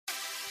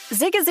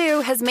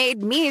Zigazoo has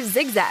made me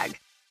zigzag.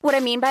 What I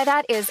mean by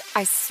that is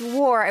I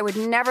swore I would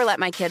never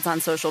let my kids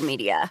on social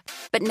media,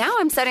 but now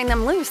I'm setting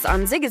them loose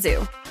on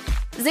Zigazoo.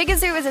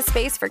 Zigazoo is a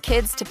space for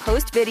kids to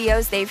post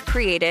videos they've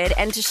created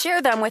and to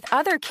share them with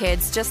other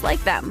kids just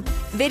like them.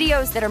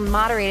 Videos that are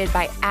moderated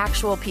by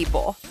actual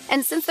people.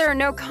 And since there are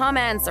no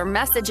comments or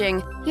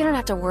messaging, you don't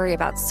have to worry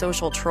about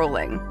social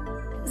trolling.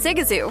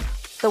 Zigazoo,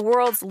 the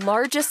world's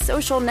largest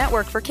social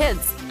network for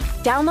kids.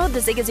 Download the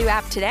Zigazoo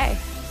app today.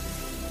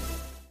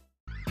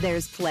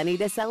 There's plenty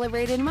to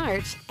celebrate in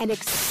March and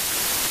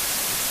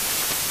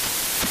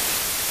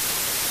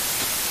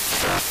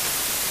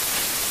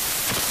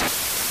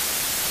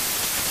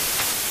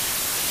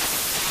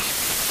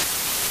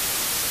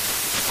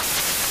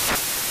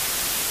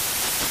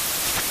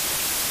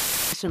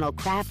National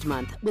Craft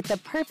Month with the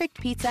perfect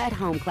pizza at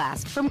home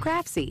class from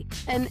Craftsy.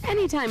 And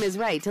anytime is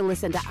right to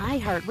listen to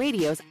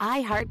iHeartRadio's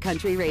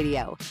iHeartCountry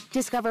Radio.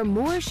 Discover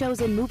more shows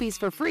and movies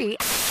for free.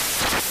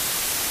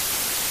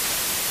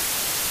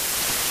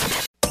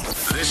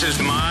 This is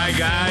My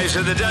Guys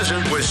in the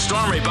Desert with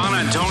Stormy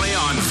Buonantony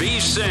on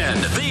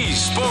VSiN, the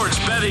Sports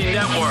Betting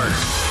Network.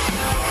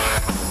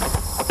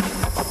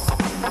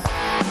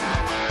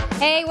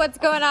 Hey, what's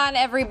going on,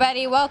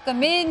 everybody?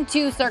 Welcome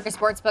into Circus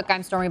Sportsbook.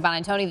 I'm Stormy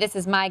Buonantony. This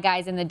is My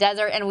Guys in the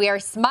Desert, and we are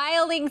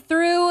smiling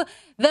through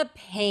the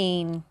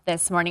pain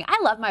this morning. I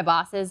love my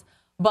bosses,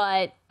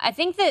 but I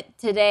think that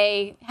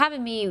today,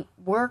 having me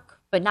work,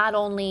 but not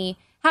only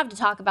have to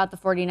talk about the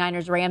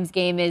 49ers-Rams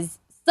game is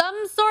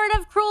some sort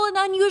of cruel and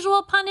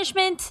unusual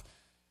punishment.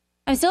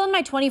 I'm still in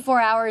my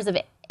 24 hours of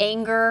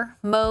anger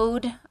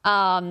mode.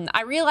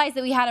 I realized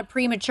that we had a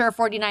premature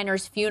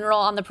 49ers funeral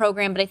on the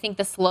program, but I think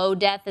the slow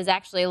death is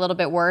actually a little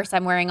bit worse.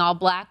 I'm wearing all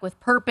black with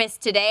purpose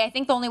today. I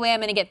think the only way I'm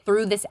going to get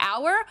through this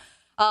hour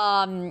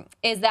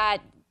is that,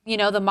 you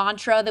know, the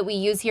mantra that we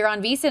use here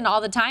on VSiN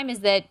all the time is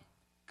that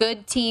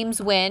good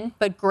teams win,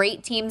 but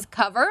great teams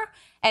cover.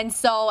 And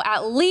so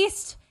at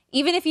least,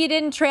 even if you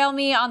didn't trail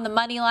me on the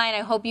money line, I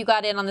hope you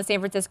got in on the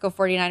San Francisco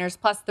 49ers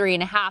plus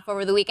 3.5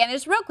 over the weekend.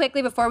 Just real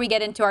quickly before we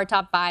get into our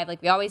top five,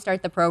 like we always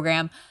start the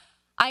program,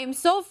 I am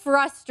so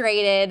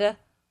frustrated,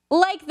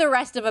 like the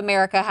rest of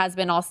America has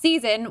been all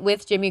season,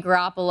 with Jimmy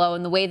Garoppolo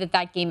and the way that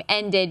that game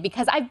ended,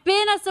 because I've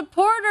been a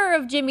supporter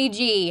of Jimmy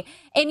G,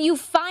 and you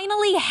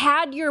finally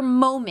had your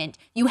moment.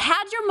 You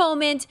had your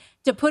moment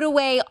to put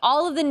away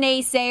all of the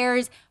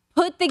naysayers,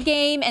 put the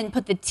game and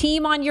put the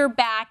team on your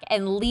back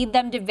and lead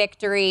them to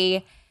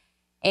victory.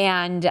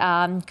 And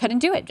couldn't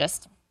do it.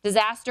 Just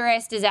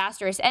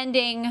disastrous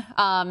ending,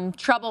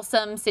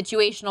 troublesome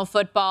situational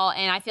football.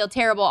 And I feel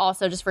terrible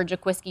also just for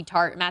Jaquiski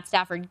Tartt, Matt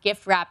Stafford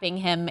gift wrapping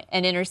him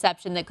an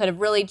interception that could have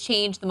really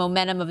changed the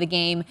momentum of the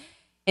game.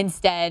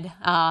 Instead,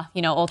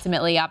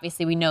 ultimately,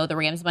 obviously, we know the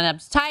Rams went up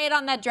to tie it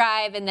on that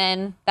drive, and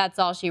then that's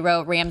all she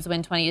wrote. Rams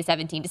win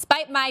 20-17.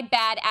 Despite my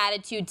bad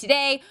attitude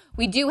today,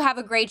 we do have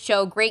a great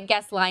show, great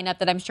guest lineup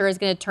that I'm sure is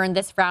going to turn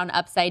this frown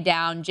upside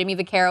down. Jimmy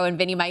Vaccaro and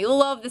Vinny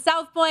Magliulo of the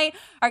South Point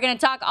are going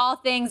to talk all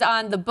things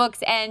on the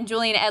books, and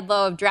Julian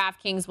Edlow of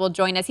DraftKings will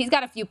join us. He's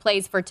got a few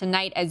plays for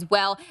tonight as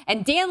well.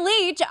 And Dan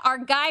Leach, our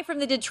guy from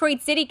the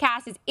Detroit City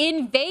Cast, is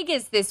in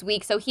Vegas this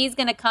week, so he's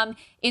going to come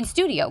in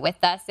studio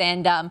with us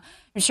and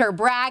I'm sure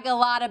brag a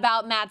lot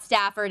about Matt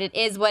Stafford. It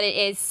is what it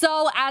is.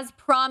 So, as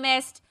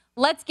promised,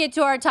 let's get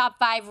to our top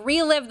five.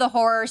 Relive the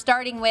horror,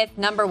 starting with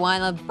number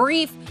one, a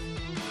brief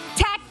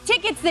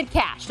tickets that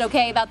cashed,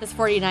 okay, about this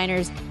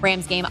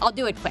 49ers-Rams game. I'll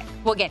do it quick.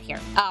 We'll get here.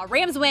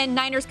 Rams win,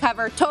 Niners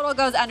cover. Total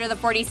goes under the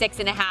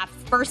 46.5.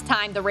 First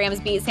time the Rams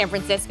beat San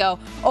Francisco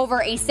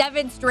over a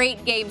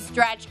 7-straight game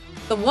stretch.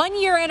 The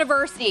 1-year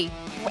anniversary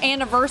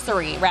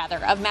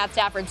of Matt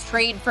Stafford's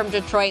trade from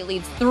Detroit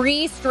leads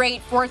 3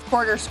 straight fourth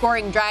quarter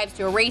scoring drives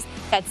to erase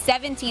that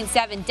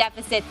 17-7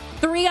 deficit.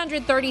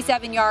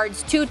 337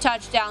 yards, 2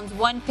 touchdowns,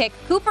 1 pick.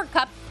 Cooper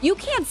Kupp, you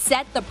can't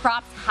set the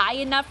props high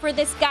enough for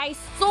this guy.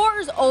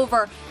 Soars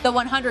over the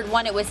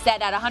 101 it was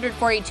set at.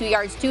 142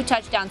 yards, 2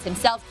 touchdowns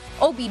himself.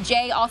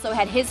 OBJ also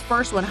had his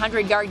first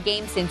 100-yard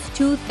game since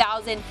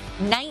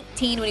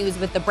 2019 when he was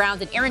with the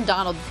Browns. And Aaron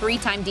Donald,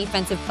 3-time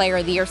Defensive Player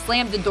of the Year,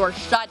 slammed the door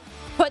shut,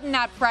 putting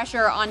that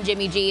pressure on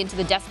Jimmy G into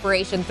the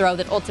desperation throw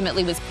that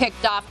ultimately was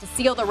picked off to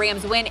seal the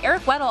Rams win.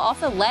 Eric Weddle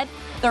also led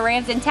the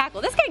Rams in tackle.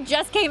 This guy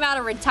just came out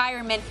of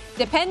retirement.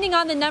 Depending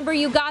on the number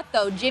you got,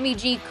 though, Jimmy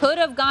G could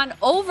have gone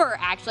over,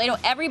 actually. I know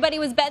everybody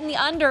was betting the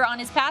under on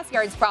his pass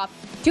yards prop.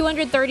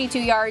 232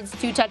 yards,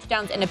 2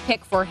 touchdowns, and a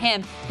pick for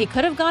him. He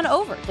could have gone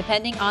over,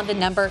 depending on the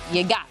number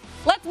you got.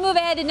 Let's move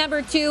ahead to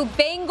number 2,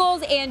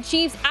 Bengals and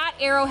Chiefs at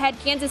Arrowhead,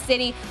 Kansas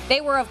City.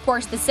 They were, of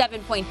course, the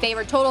 7-point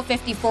favorite, total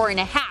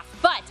 54.5.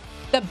 But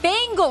the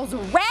Bengals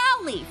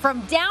rally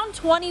from down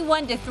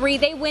 21-3.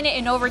 They win it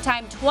in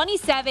overtime,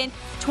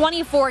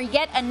 27-24.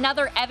 Yet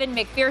another Evan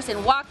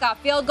McPherson walk-off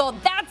field goal.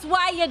 That's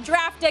why you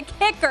draft a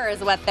kicker, is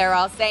what they're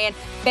all saying.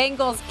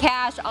 Bengals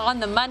cash on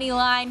the money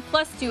line,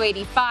 plus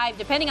 285.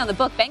 Depending on the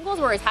book, Bengals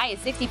were as high as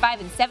 65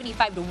 and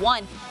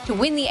 75-1 to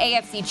win the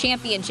AFC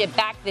Championship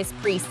back this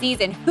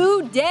preseason.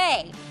 Who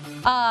day?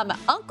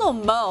 Uncle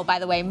Mo, by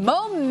the way,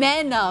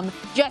 momentum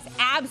just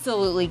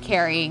absolutely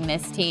carrying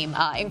this team.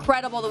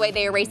 Incredible the way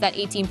they erased that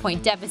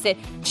 18-point deficit.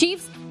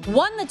 Chiefs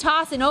won the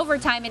toss in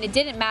overtime, and it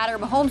didn't matter.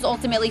 Mahomes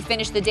ultimately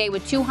finished the day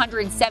with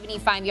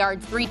 275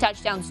 yards, 3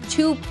 touchdowns,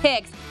 2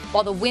 picks,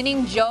 while the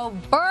winning Joe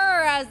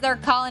Burr, as they're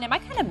calling him, I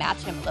kind of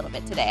match him a little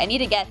bit today. I need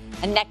to get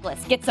a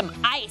necklace, get some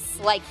ice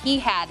like he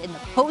had in the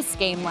post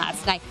game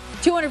last night.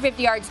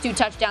 250 yards, 2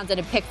 touchdowns, and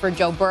a pick for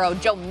Joe Burrow.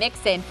 Joe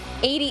Mixon,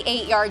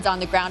 88 yards on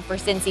the ground for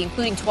Cincy,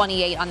 including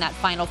 28 on that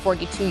final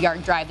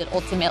 42-yard drive that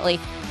ultimately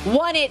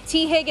won it.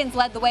 T. Higgins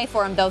led the way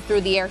for him, though,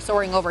 through the air,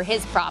 soaring over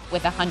his prop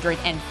with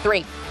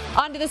 103.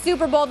 On to the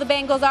Super Bowl the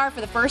Bengals are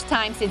for the first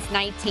time since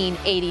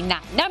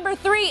 1989. Number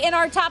 3 in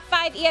our top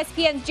 5,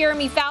 ESPN's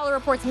Jeremy Fowler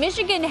reports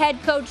Michigan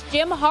head coach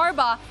Jim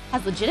Harbaugh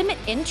has legitimate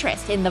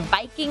interest in the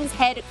Vikings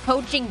head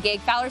coaching gig.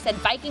 Fowler said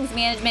Vikings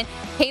management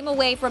came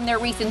away from their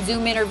recent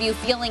Zoom interview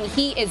feeling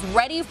he is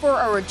ready for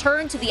a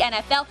return to the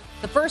NFL.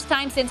 The first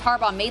time since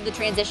Harbaugh made the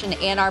transition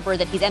to Ann Arbor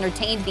that he's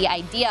entertained the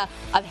idea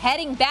of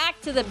heading back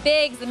to the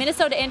Bigs. The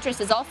Minnesota interest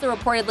has also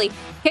reportedly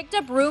picked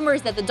up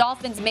rumors that the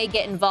Dolphins may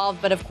get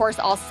involved, but of course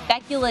all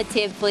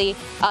speculative,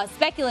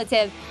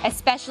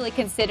 especially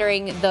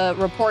considering the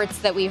reports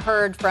that we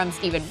heard from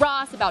Stephen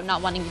Ross about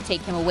not wanting to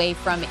take him away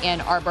from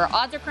Ann Arbor.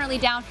 Odds are currently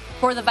down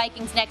for the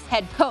Vikings' next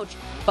head coach,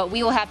 but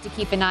we will have to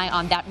keep an eye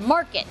on that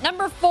market.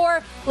 Number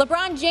 4,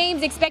 LeBron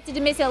James expected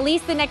to miss at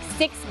least the next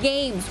 6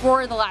 games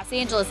for the Los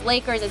Angeles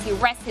Lakers as he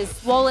rests his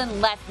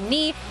swollen left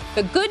knee.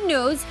 The good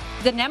news,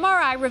 the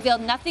MRI revealed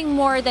nothing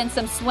more than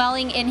some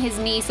swelling in his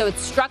knee, so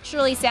it's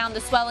structurally sound.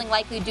 The swelling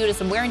likely due to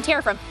some wear and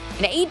tear from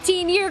an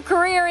 18-year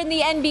career in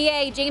the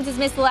NBA. James has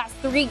missed the last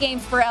 3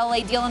 games for LA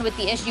dealing with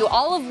the issue,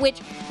 all of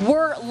which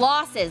were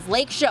losses.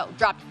 Lake Show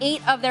dropped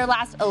 8 of their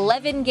last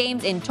 11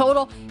 games in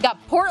total. Got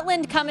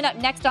Portland coming up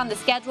next on the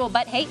schedule,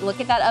 but hey, look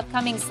at that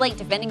upcoming slate.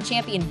 Defending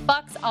champion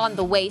Bucks on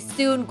the way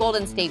soon.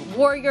 Golden State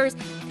Warriors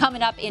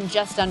coming up in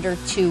just under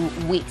 2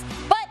 weeks.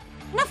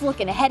 Enough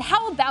looking ahead.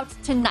 How about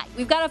tonight?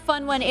 We've got a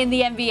fun one in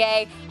the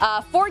NBA.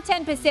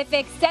 4:10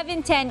 Pacific,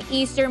 7:10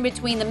 Eastern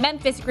between the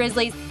Memphis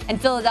Grizzlies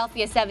and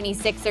Philadelphia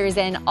 76ers,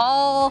 and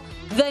all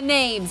the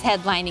names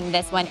headlining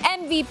this one.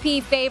 MVP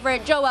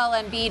favorite Joel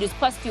Embiid, who's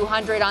plus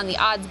 200 on the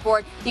odds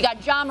board. You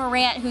got Ja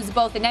Morant, who's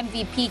both an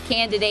MVP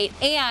candidate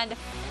and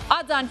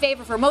odds-on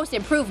favorite for most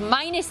improved,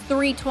 minus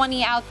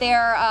 320 out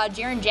there.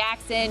 Jaren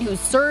Jackson, who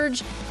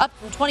surged up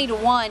from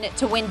 20-1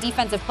 to win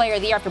Defensive Player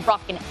of the Year after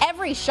blocking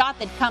every shot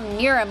that come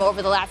near him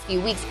over the last few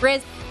weeks.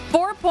 Grizz,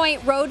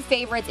 4-point road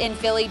favorites in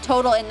Philly.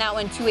 Total in that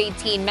one,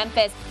 218.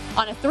 Memphis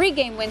on a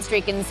 3-game win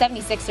streak, and the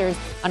 76ers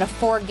on a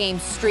 4-game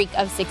streak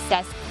of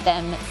success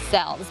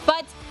themselves.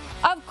 But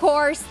of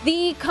course,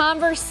 the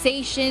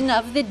conversation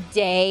of the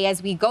day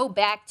as we go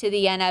back to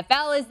the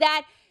NFL is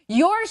that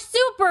your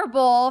Super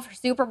Bowl for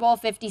Super Bowl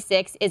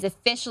 56 is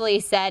officially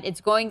set. It's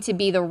going to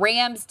be the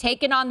Rams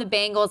taking on the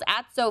Bengals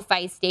at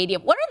SoFi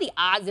Stadium. What are the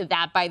odds of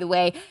that, by the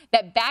way,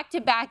 that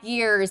back-to-back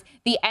years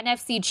the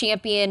NFC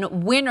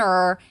champion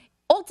winner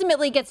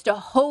ultimately gets to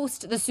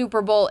host the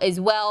Super Bowl as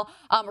well?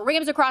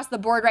 Rams across the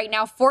board right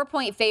now,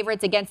 4-point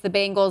favorites against the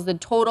Bengals. The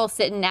total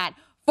sitting at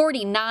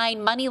 49.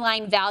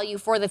 Moneyline value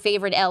for the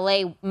favorite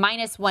LA,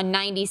 minus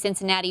 190.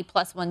 Cincinnati,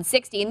 plus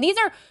 160. And these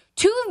are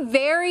 2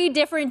 very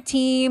different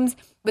teams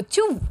with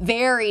 2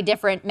 very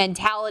different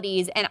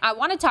mentalities. And I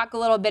want to talk a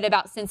little bit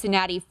about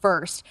Cincinnati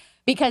first,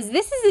 because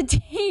this is a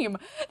team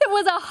that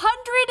was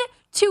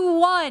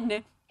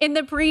 100-1 in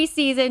the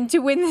preseason to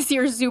win this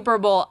year's Super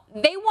Bowl.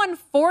 They won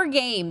 4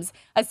 games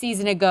a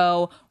season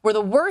ago, were the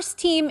worst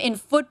team in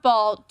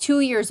football 2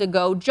 years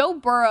ago. Joe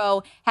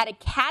Burrow had a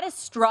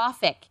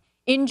catastrophic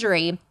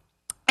injury,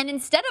 and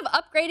instead of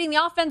upgrading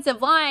the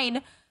offensive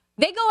line,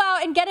 they go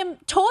out and get him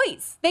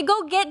toys. They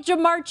go get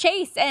Jamar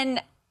Chase,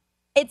 and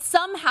it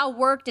somehow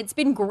worked. It's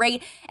been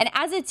great. And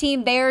as a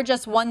team, they're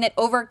just one that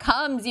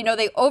overcomes. You know,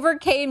 they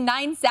overcame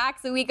 9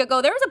 sacks a week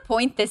ago. There was a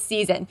point this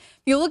season.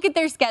 If you look at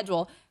their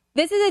schedule,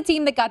 this is a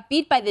team that got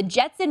beat by the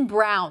Jets and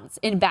Browns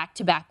in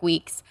back-to-back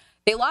weeks.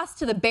 They lost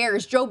to the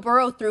Bears. Joe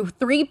Burrow threw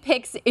 3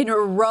 picks in a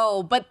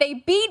row, but they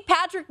beat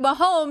Patrick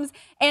Mahomes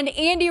and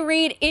Andy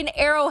Reid in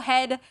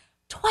Arrowhead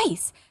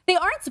twice. They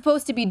aren't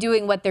supposed to be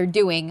doing what they're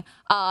doing.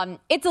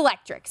 It's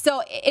electric.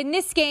 So in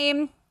this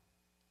game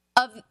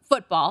of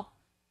football,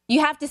 you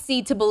have to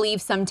see to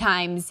believe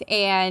sometimes,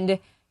 and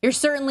you're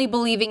certainly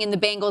believing in the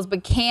Bengals,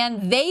 but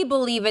can they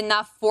believe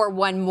enough for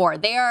one more?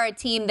 They are a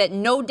team that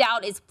no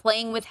doubt is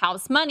playing with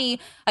house money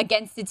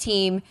against a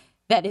team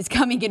that is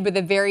coming in with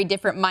a very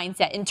different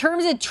mindset. In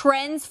terms of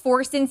trends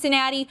for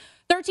Cincinnati,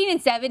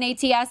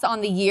 13-7 ATS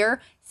on the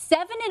year,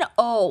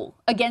 7-0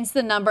 against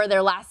the number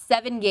their last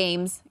 7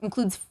 games,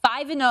 includes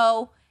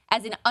 5-0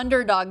 as an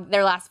underdog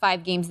their last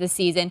 5 games this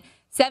season,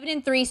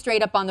 7-3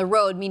 straight up on the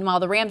road. Meanwhile,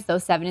 the Rams, though,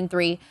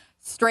 7-3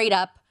 straight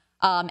up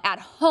at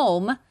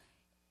home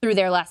through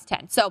their last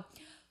 10. So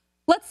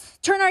let's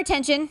turn our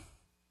attention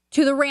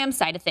to the Rams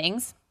side of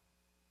things.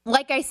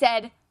 Like I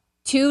said,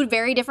 2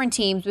 very different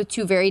teams with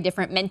 2 very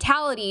different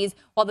mentalities.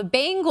 While the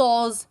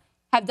Bengals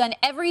have done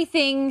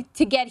everything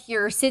to get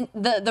here. Since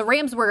the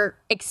Rams were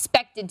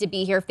expected to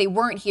be here. If they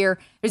weren't here,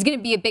 there's going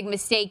to be a big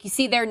mistake. You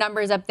see their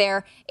numbers up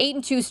there,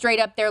 8-2 straight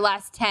up their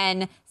last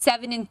 10,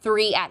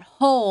 7-3 at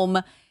home,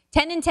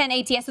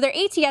 10-10 ATS. So their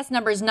ATS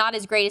number is not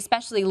as great,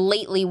 especially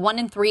lately.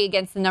 1-3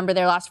 against the number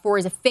their last 4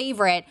 is a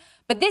favorite.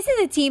 But this is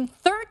a team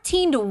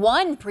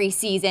 13-1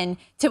 preseason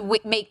to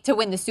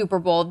win the Super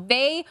Bowl.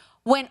 They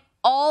went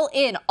all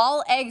in,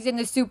 all eggs in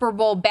the Super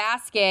Bowl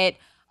basket.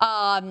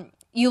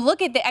 You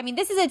look at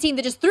this is a team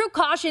that just threw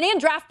caution and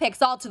draft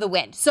picks all to the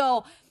wind.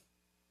 So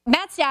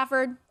Matt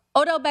Stafford,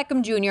 Odell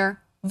Beckham Jr.,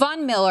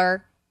 Von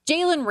Miller,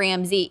 Jalen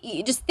Ramsey,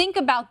 you just think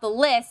about the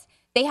list.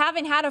 They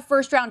haven't had a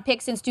first-round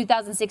pick since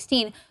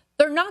 2016.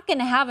 They're not going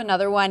to have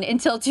another one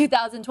until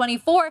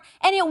 2024,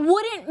 and it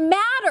wouldn't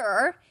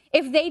matter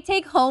if they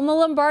take home a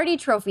Lombardi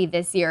Trophy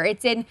this year.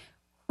 It's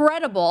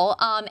incredible,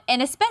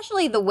 and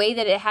especially the way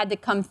that it had to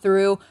come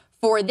through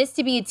for this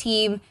to be a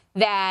team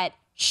that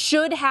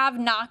should have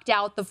knocked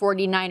out the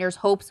 49ers'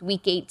 hopes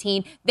week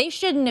 18. They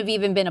shouldn't have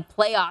even been a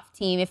playoff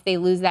team if they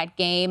lose that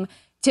game,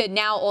 to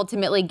now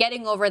ultimately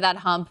getting over that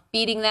hump,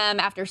 beating them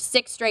after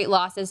 6 straight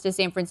losses to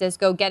San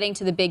Francisco, getting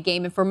to the big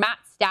game. And for Matt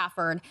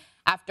Stafford,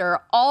 after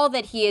all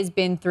that he has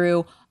been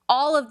through,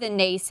 all of the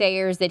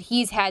naysayers that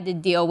he's had to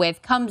deal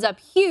with, comes up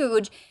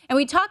huge. And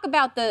we talk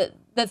about the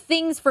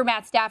things for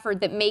Matt Stafford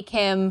that make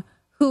him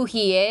who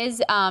he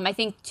is. I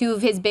think 2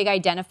 of his big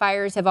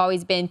identifiers have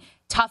always been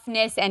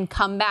toughness and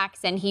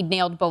comebacks, and he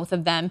nailed both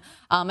of them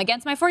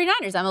against my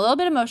 49ers. I'm a little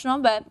bit emotional,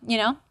 but,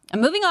 I'm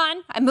moving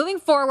on. I'm moving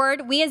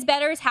forward. We as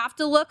bettors have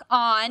to look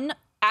on,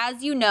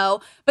 as you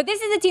know. But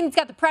this is a team that's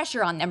got the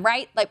pressure on them,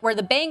 right? Like where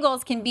the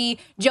Bengals can be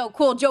Joe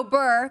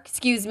Burr,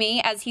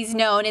 as he's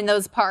known in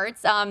those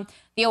parts.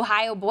 The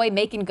Ohio boy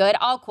making good,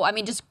 all cool.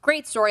 Just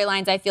great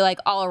storylines, I feel like,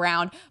 all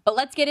around. But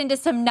let's get into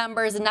some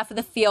numbers, enough of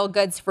the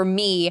feel-goods for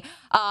me.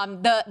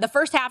 The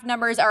first half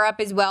numbers are up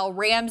as well.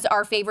 Rams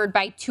are favored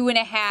by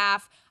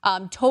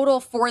 2.5.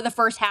 Total for the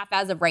first half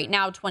as of right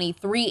now,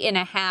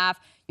 23.5.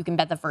 You can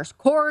bet the first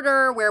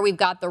quarter, where we've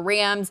got the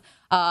Rams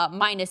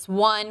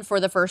 -1 for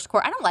the first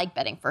quarter. I don't like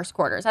betting first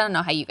quarters. I don't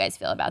know how you guys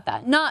feel about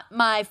that. Not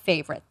my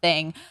favorite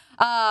thing.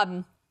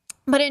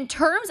 But in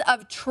terms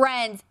of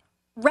trends,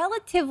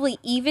 relatively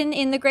even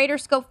in the greater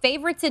scope.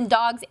 Favorites and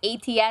dogs,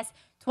 ATS,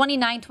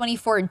 29,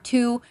 24, and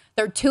 2.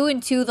 They're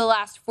 2-2 the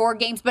last 4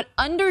 games. But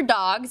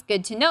underdogs,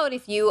 good to note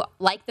if you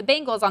like the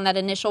Bengals on that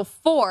initial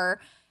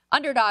 4,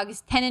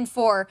 underdogs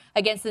 10-4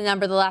 against the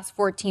number of the last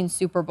 14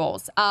 Super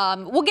Bowls.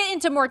 We'll get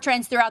into more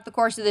trends throughout the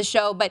course of the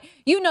show, but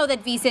you know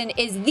that VSiN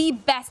is the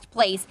best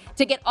place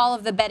to get all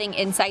of the betting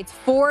insights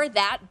for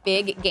that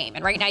big game.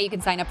 And right now you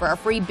can sign up for our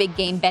free big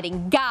game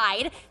betting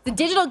guide. The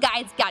digital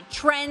guide's got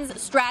trends,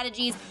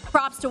 strategies,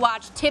 props to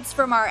watch, tips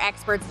from our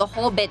experts, the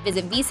whole bit.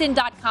 Visit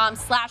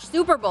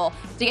VSiN.com/Super Bowl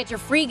to get your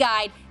free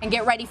guide and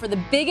get ready for the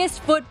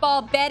biggest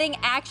football betting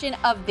action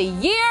of the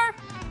year.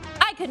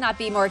 I could not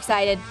be more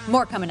excited.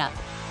 More coming up.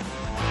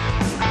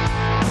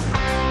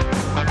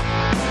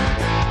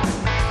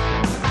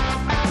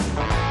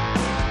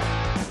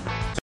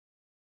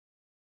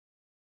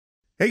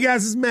 Hey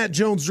guys, this is Matt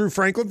Jones, Drew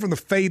Franklin from the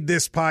Fade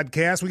This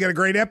podcast. We got a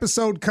great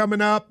episode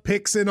coming up,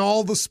 picks in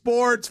all the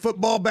sports,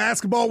 football,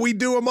 basketball, we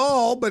do them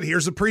all, but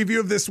here's a preview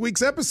of this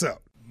week's episode.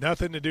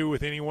 Nothing to do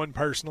with anyone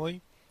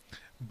personally,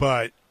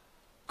 but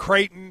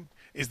Creighton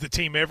is the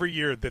team every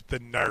year that the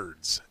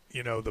nerds,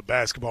 the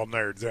basketball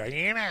nerds, they're like,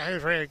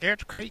 who's really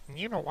good? Creighton,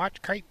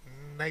 watch Creighton.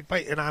 They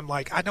play, and I'm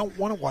like, I don't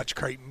want to watch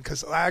Creighton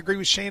because I agree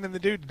with Shannon the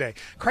dude today.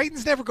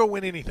 Creighton's never going to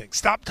win anything.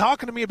 Stop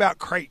talking to me about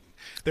Creighton.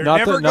 They're not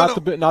never not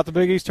the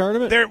Big East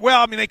tournament.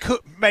 They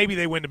could, maybe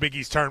they win the Big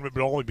East tournament, but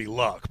it'll only be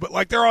luck.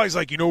 But they're always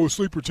like, a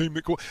sleeper team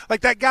that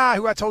like that guy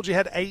who I told you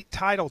had 8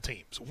 title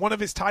teams. One of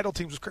his title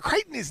teams was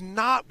Creighton is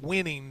not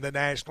winning the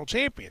national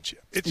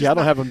championship. I don't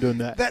have them doing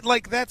that.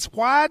 That's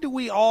why do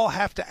we all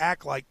have to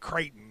act like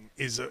Creighton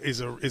is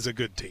a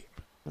good team?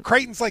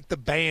 Creighton's like the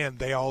band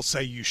they all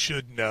say you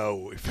should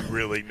know if you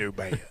really knew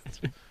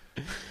bands.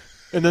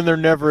 And then they're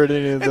never at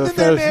any of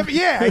the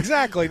yeah,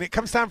 exactly. And it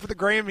comes time for the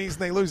Grammys, and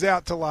they lose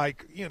out to,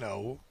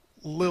 Lil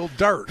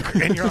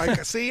Durk. And you're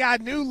like, see, I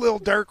knew Lil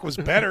Durk was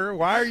better.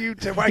 Why are you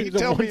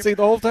telling me? See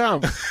the whole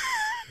time.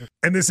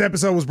 And this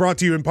episode was brought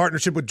to you in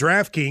partnership with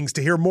DraftKings.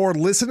 To hear more,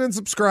 listen and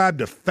subscribe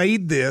to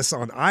Fade This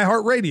on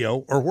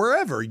iHeartRadio or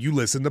wherever you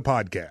listen to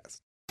podcasts.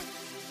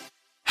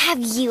 Have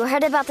you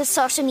heard about the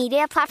social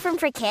media platform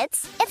for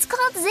kids? It's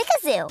called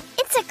Zigazoo.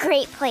 It's a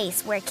great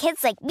place where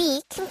kids like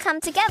me can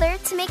come together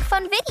to make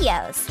fun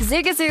videos.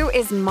 Zigazoo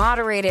is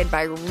moderated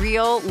by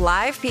real,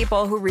 live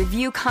people who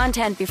review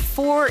content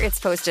before it's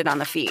posted on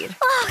the feed.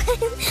 Oh,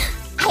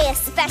 I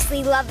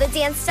especially love the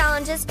dance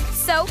challenges.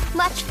 So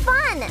much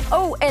fun.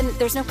 Oh, and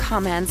there's no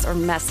comments or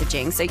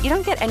messaging, so you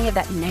don't get any of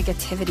that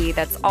negativity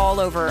that's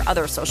all over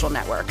other social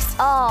networks.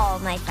 All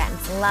my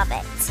friends love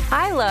it.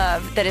 I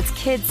love that it's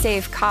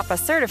KidSafe COPPA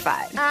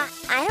certified.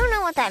 I don't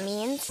know what that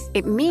means.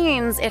 It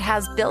means it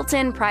has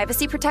built-in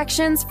privacy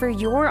protections for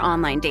your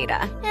online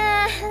data.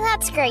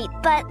 That's great,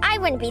 but I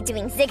wouldn't be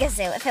doing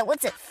Zigazoo if it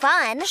wasn't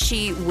fun.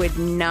 She would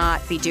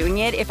not be doing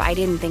it if I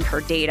didn't think her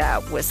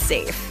data was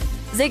safe.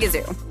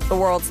 Zigazoo, the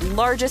world's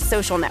largest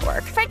social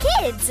network. For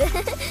kids.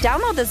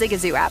 Download the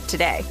Zigazoo app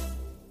today.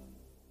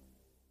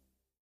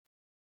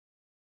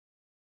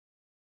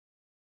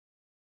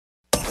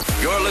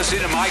 You're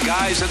listening to My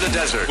Guys in the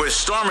Desert with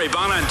Stormy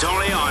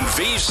Bonantoni on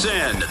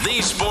VSiN, the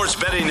Sports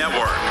Betting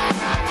Network.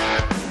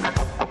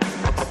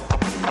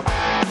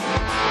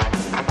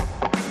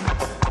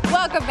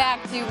 Welcome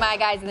back to My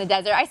Guys in the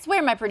Desert. I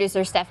swear my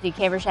producer, Stephanie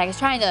Kavershak, is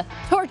trying to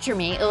torture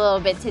me a little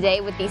bit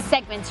today with these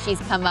segments she's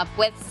come up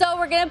with. So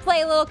we're going to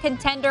play a little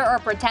contender or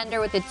pretender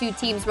with the two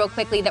teams real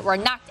quickly that were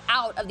knocked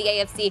out of the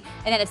AFC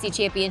and NFC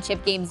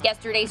championship games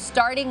yesterday,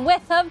 starting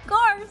with, of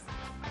course,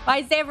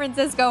 my San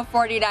Francisco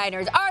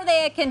 49ers. Are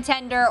they a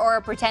contender or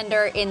a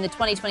pretender in the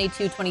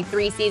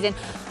 2022-23 season?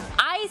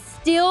 I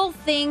still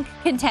think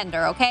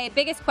contender, okay?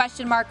 Biggest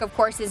question mark, of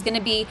course, is going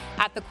to be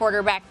at the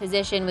quarterback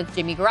position with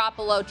Jimmy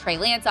Garoppolo. Trey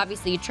Lance,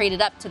 obviously, you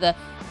traded up to the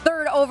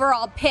 3rd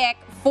overall pick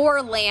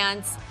for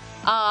Lance.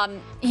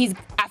 He's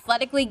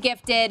athletically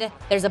gifted.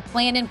 There's a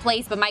plan in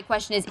place, but my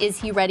question is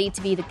he ready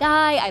to be the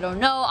guy? I don't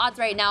know. Odds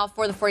right now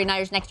for the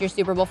 49ers next year's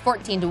Super Bowl,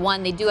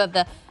 14-1. They do have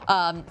the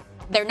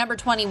their number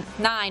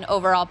 29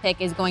 overall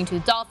pick is going to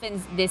the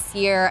Dolphins this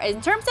year.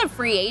 In terms of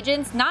free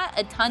agents, not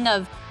a ton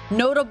of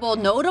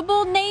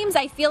notable names.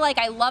 I feel like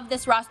I love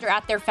this roster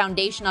at their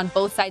foundation on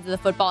both sides of the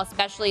football,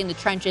 especially in the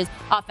trenches.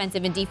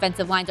 Offensive and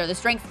defensive lines are the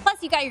strengths.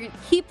 Plus, you got your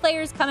key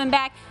players coming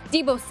back.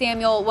 Deebo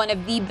Samuel, one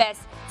of the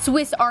best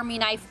Swiss Army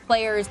knife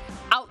players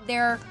out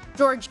there.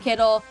 George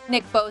Kittle,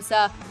 Nick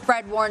Bosa,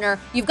 Fred Warner.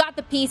 You've got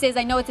the pieces.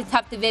 I know it's a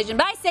tough division,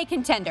 but I say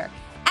contender.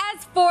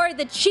 As for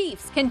the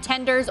Chiefs,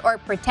 contenders or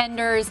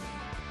pretenders,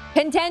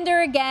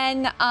 contender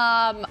again,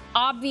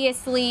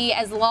 obviously,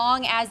 as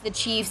long as the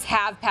Chiefs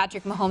have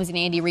Patrick Mahomes and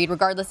Andy Reid,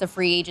 regardless of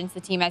free agents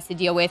the team has to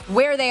deal with,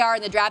 where they are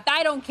in the draft,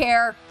 I don't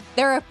care.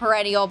 They're a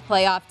perennial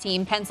playoff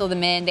team. Pencil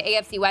them in. The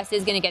AFC West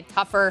is going to get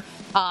tougher,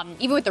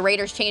 even with the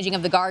Raiders changing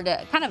of the guard.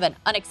 Kind of an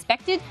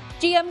unexpected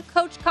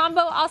GM-coach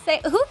combo, I'll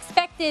say. Who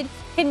expected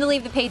him to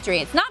leave the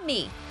Patriots? Not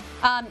me.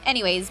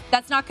 Anyways,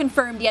 that's not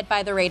confirmed yet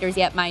by the Raiders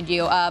yet, mind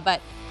you.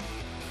 But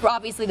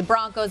obviously, the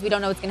Broncos, we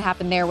don't know what's going to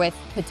happen there with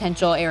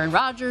potential Aaron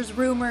Rodgers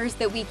rumors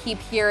that we keep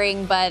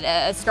hearing, but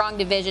a strong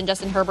division.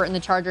 Justin Herbert and the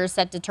Chargers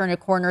set to turn a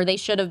corner. They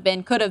could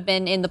have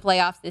been in the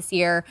playoffs this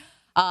year.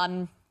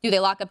 Do they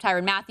lock up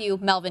Tyrann Mathieu,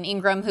 Melvin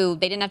Ingram, who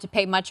they didn't have to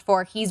pay much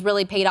for? He's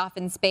really paid off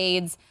in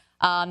spades.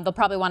 They'll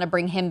probably want to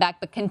bring him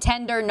back, but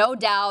contender, no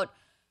doubt.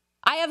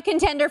 I have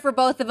contender for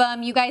both of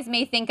them. You guys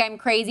may think I'm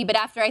crazy, but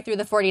after I threw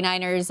the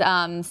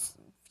 49ers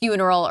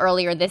funeral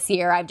earlier this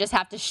year, I just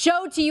have to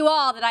show to you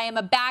all that I am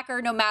a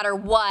backer no matter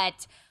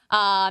what.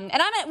 And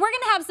we're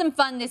going to have some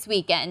fun this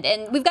weekend.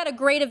 And we've got a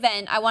great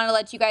event I want to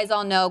let you guys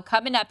all know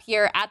coming up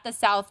here at the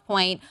South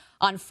Point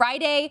on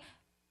Friday,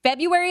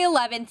 February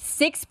 11th,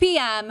 6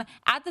 p.m.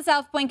 at the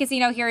South Point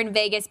Casino here in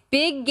Vegas.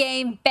 Big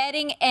game,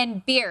 betting,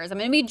 and beers. I'm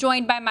going to be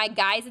joined by my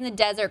guys in the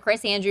desert,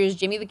 Chris Andrews,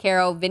 Jimmy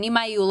Vaccaro, Vinny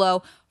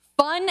Maiulo.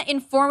 Fun,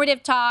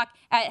 informative talk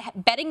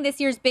at betting this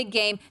year's big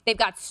game. They've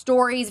got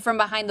stories from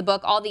behind the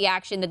book, all the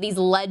action that these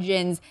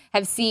legends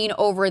have seen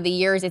over the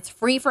years. It's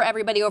free for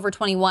everybody over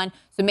 21,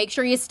 so make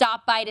sure you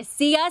stop by to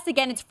see us.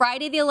 Again, it's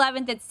Friday the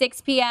 11th at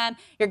 6 p.m.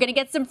 You're going to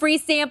get some free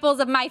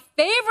samples of my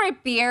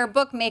favorite beer,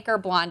 Bookmaker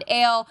Blonde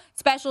Ale,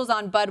 specials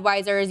on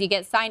Budweiser's. You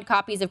get signed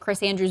copies of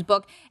Chris Andrews'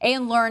 book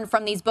and learn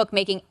from these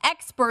bookmaking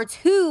experts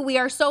who we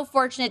are so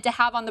fortunate to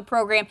have on the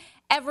program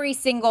every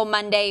single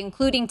Monday,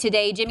 including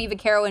today, Jimmy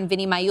Vaccaro and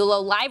Vinny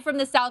Maiulo, live from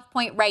the South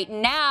Point right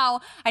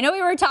now. I know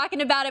we were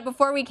talking about it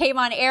before we came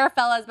on air,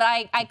 fellas, but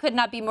I could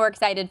not be more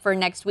excited for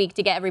next week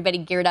to get everybody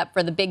geared up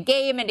for the big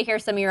game and to hear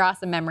some of your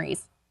awesome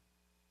memories.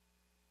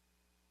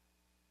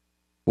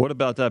 What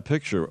about that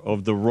picture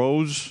of the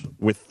rose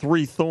with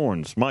 3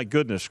 thorns? My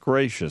goodness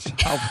gracious.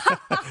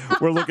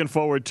 We're looking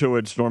forward to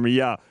it, Stormy.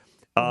 Yeah.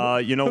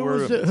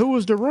 Who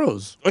was the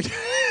rose?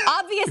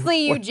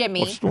 Obviously you,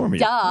 Jimmy. Stormy.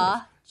 Duh.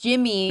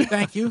 Jimmy.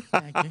 Thank you.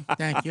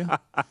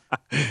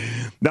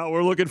 Now,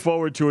 we're looking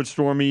forward to it,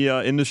 Stormy,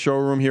 in the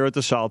showroom here at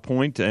the South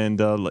Point and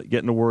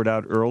getting the word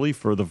out early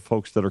for the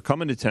folks that are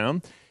coming to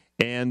town.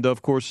 And,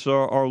 of course,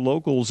 our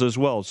locals as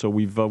well. So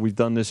we've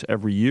done this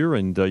every year,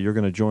 and you're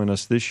going to join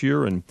us this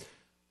year and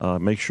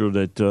make sure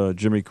that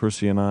Jimmy,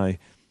 Chrissy, and I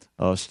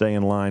stay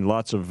in line.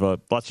 Lots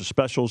of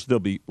specials. There'll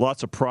be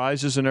lots of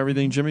prizes and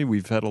everything, Jimmy.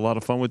 We've had a lot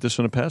of fun with this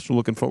in the past. We're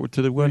looking forward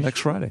to the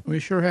next Friday. We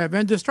sure have.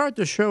 And to start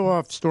the show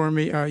off,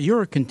 Stormy,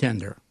 you're a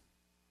contender.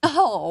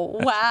 Oh,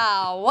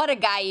 wow. What a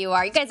guy you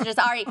are. You guys are just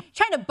already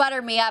trying to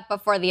butter me up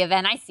before the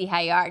event. I see how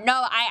you are. No,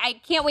 I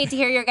can't wait to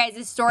hear your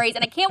guys' stories,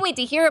 and I can't wait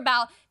to hear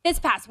about this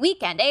past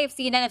weekend,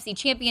 AFC and NFC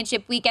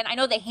Championship weekend. I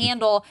know the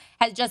handle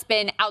has just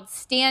been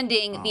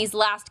outstanding these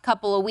last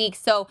couple of weeks.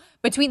 So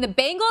between the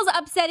Bengals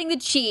upsetting the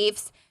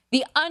Chiefs,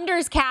 the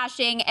unders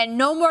cashing, and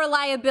no more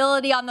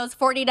liability on those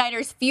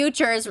 49ers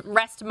futures,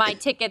 rest my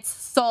tickets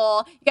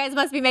soul. You guys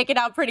must be making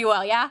out pretty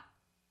well, yeah?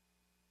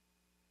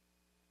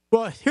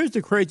 Well, here's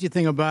the crazy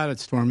thing about it,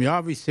 Stormy.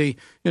 Obviously,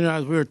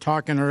 as we were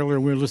talking earlier,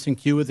 we were listening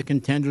to you with the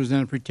contenders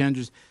and the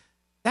pretenders.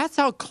 That's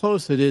how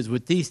close it is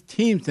with these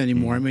teams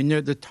anymore. I mean,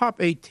 the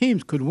top 8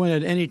 teams could win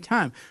at any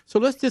time. So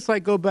let's just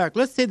go back.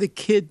 Let's say the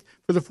kid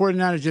for the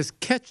 49ers just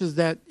catches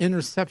that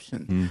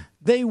interception.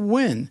 They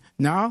win.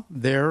 Now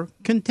they're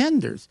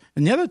contenders,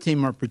 and the other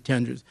team are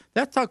pretenders.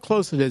 That's how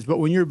close it is. But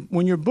when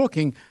you're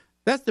booking,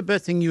 that's the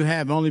best thing you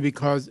have, only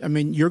because,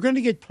 you're going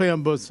to get play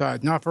on both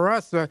sides. Now, for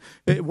us,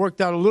 it worked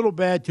out a little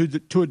bad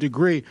to a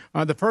degree.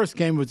 The first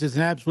game was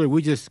just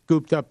we just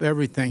scooped up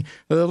everything.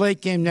 The late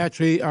game,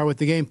 naturally, with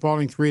the game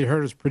falling 3, it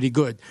hurt us pretty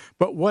good.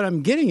 But what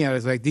I'm getting at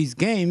is, these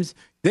games,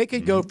 they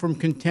could go from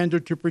contender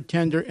to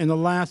pretender in the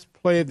last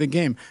play of the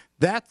game.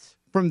 That's,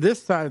 from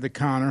this side of the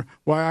counter,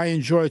 why I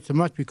enjoy it so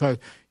much, because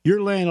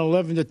you're laying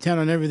 11-10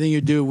 on everything you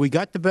do. We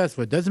got the best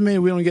of it. Doesn't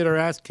mean we don't get our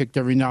ass kicked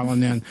every now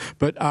and then.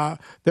 But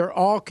they're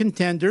all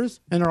contenders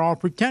and they're all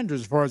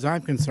pretenders as far as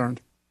I'm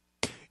concerned.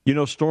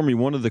 Stormy,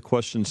 one of the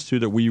questions, too,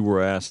 that we were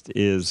asked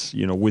is,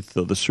 with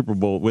the Super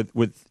Bowl, with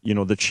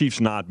the Chiefs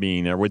not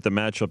being there, with the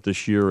matchup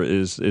this year,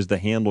 is the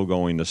handle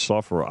going to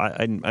suffer?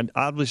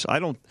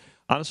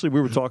 Honestly,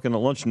 we were talking at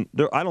lunch, and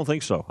I don't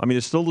think so.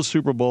 It's still the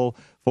Super Bowl.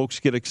 Folks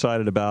get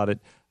excited about it.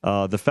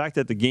 The fact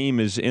that the game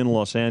is in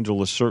Los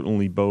Angeles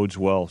certainly bodes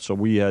well. So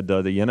we had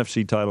the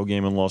NFC title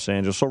game in Los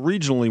Angeles. So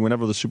regionally,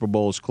 whenever the Super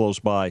Bowl is close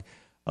by,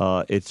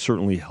 it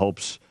certainly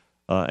helps.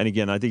 And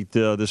again, I think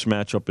this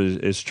matchup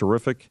is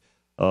terrific.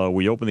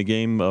 We opened the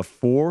game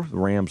 4, the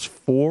Rams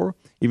 4,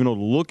 even though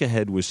the look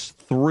ahead was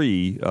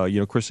 3.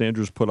 Chris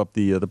Andrews put up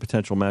the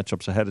potential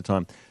matchups ahead of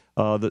time.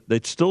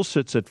 It still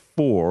sits at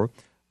 4.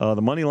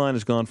 The money line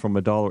has gone from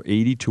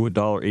 $1.80 to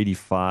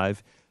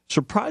 $1.85.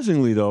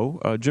 Surprisingly,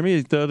 though,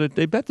 Jimmy,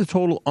 they bet the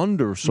total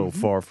under so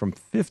far from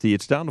 50.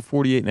 It's down to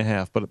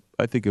 48.5, but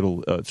I think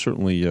it'll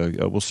certainly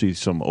we'll see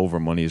some over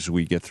money as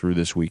we get through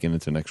this week and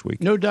into next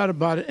week. No doubt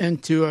about it.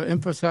 And to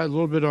emphasize a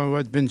little bit on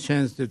what Ben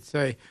Chance did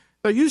say,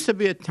 there used to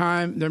be a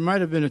time, there might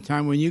have been a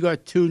time when you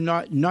got 2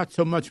 not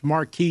so much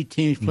marquee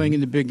teams playing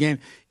in the big game.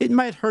 It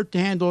might hurt to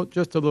handle it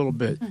just a little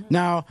bit.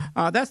 Now,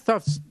 that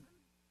stuff's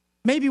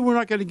maybe we're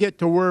not going to get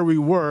to where we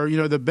were.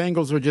 The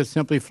Bengals are just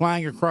simply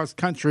flying across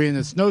country in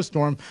a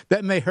snowstorm.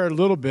 That may hurt a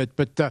little bit,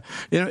 but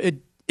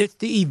it's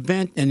the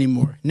event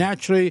anymore.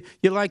 Naturally,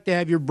 you like to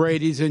have your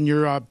Bradys and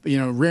your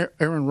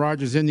Aaron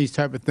Rodgers in these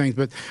type of things,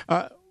 but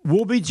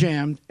we'll be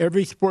jammed.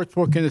 Every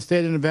sportsbook in the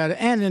state of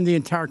Nevada and in the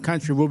entire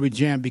country will be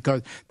jammed,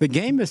 because the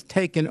game has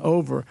taken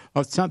over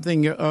of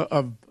something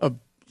of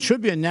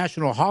should be a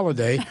national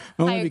holiday,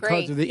 only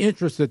because of the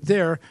interest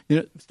that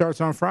starts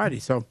on Friday.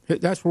 So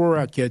that's where we're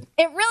at, kid.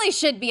 It really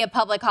should be a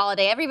public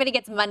holiday. Everybody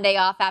gets Monday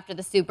off after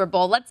the Super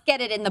Bowl. Let's get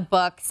it in the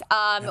books.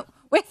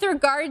 With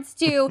regards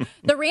to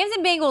the Rams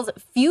and Bengals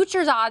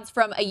futures odds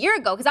from a year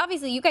ago, because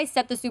obviously you guys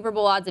set the Super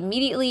Bowl odds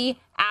immediately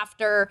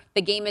after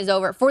the game is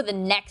over for the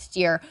next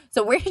year.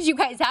 So where did you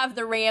guys have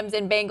the Rams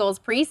and Bengals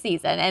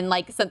preseason and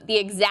the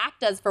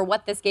exactas for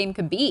what this game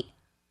could be?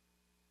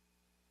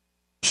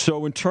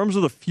 So in terms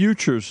of the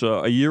futures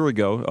a year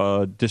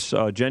ago,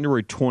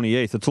 January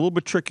 28th, it's a little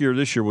bit trickier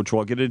this year, which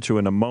we'll get into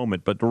in a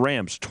moment, but the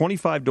Rams,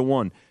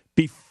 25-1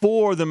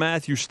 before the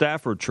Matthew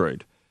Stafford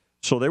trade.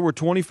 So they were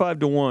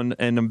 25-1,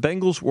 and the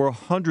Bengals were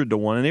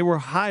 100-1, and they were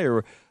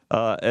higher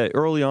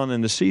early on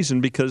in the season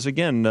because,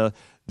 again, there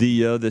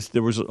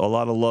was a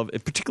lot of love,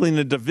 particularly in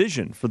the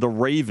division, for the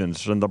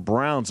Ravens and the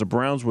Browns. The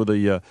Browns were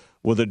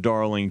the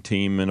darling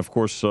team, and, of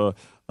course,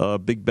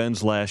 Big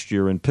Ben's last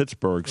year in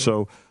Pittsburgh.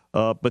 So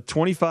but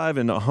 25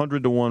 and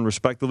 100-1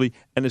 respectively.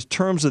 And in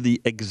terms of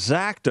the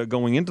exacta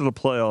going into the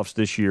playoffs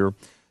this year,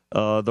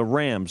 the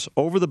Rams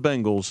over the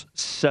Bengals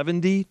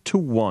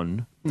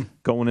 70-1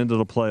 going into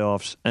the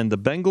playoffs, and the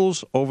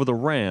Bengals over the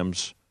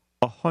Rams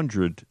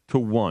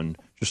 100-1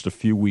 just a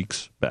few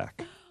weeks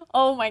back.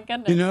 Oh my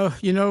goodness!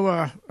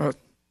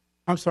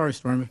 I'm sorry,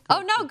 Stormy.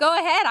 Oh no, go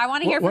ahead. I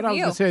want to hear from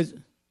you. What I was going to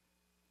say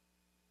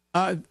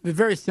is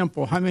very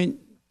simple.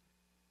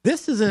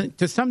 This isn't,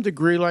 to some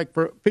degree, like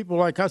for people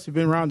like us who've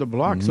been around the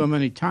block so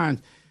many times,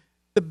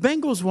 the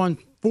Bengals won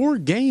 4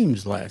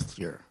 games last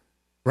year,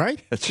 right?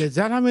 Is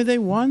that how many they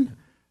won?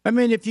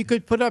 If you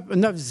could put up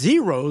enough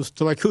zeros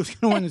to who's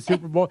going to win the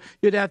Super Bowl,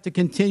 you'd have to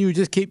continue,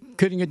 just keep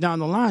cutting it down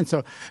the line.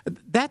 So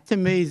that to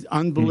me is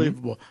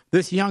unbelievable.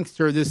 This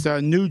youngster, this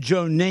new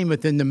Joe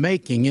Namath in the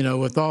making,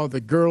 with all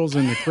the girls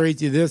and the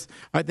crazy this,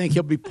 I think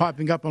he'll be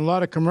popping up in a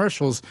lot of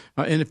commercials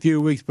in a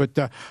few weeks.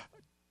 But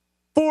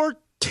 4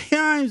 10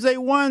 times they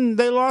won.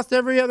 They lost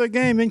every other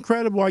game.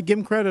 Incredible. I give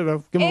them credit. I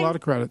give them a lot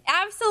of credit.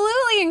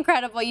 Absolutely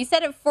incredible. You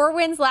said it, 4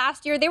 wins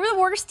last year. They were the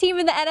worst team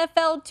in the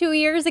NFL 2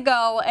 years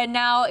ago, and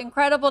now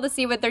incredible to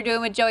see what they're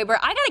doing with Joey Burrow.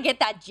 I got to get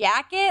that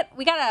jacket.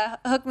 We got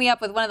to hook me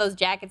up with one of those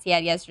jackets he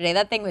had yesterday.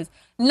 That thing was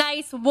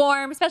nice,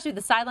 warm, especially with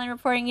the sideline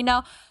reporting, you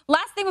know.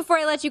 Last thing before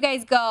I let you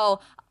guys go,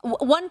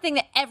 one thing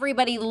that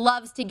everybody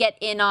loves to get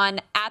in on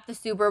at the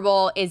Super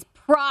Bowl is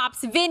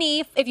props.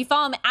 Vinny, if you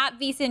follow him at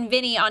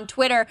VSinVinny on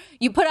Twitter,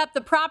 you put up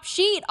the prop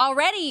sheet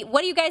already.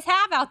 What do you guys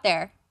have out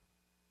there?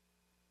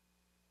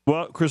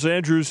 Well, Chris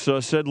Andrews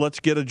said, let's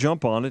get a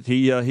jump on it.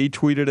 He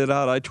tweeted it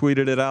out. I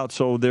tweeted it out.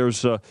 So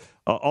there's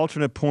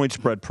alternate point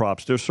spread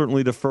props. There's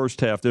certainly the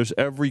first half. There's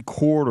every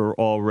quarter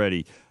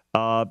already.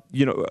 I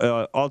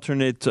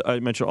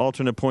mentioned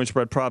alternate point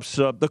spread props.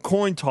 The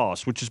coin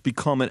toss, which has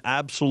become an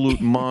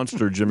absolute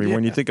monster, Jimmy,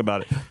 when you think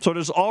about it. So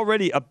there's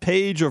already a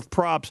page of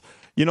props.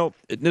 You know,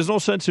 there's no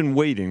sense in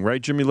waiting,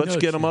 right, Jimmy? Let's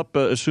get them up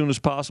as soon as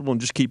possible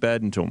and just keep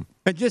adding to them.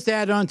 And just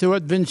add on to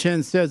what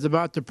Vincenz says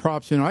about the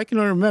props. You know, I can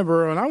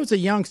remember when I was a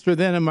youngster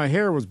then and my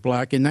hair was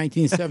black in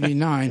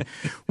 1979,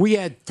 we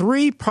had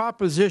 3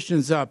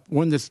 propositions up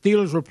when the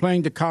Steelers were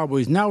playing the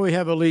Cowboys. Now we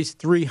have at least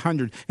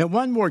 300. And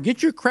one more,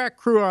 get your crack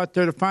crew out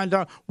there to find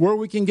out where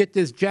we can get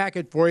this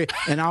jacket for you,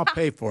 and I'll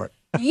pay for it.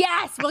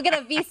 Yes, we'll get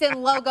a VSiN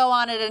logo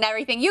on it and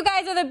everything. You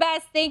guys are the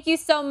best. Thank you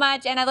so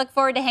much, and I look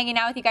forward to hanging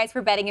out with you guys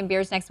for betting and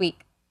beers next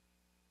week.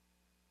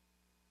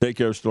 Take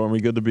care,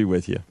 Stormy. Good to be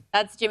with you.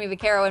 That's Jimmy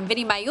Vaccaro and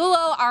Vinny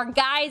Maiulo, our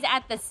guys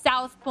at the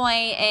South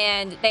Point,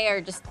 and they are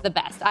just the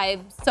best.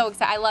 I'm so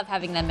excited. I love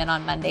having them in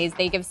on Mondays.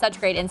 They give such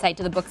great insight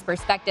to the book's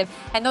perspective,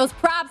 and those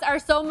props are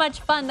so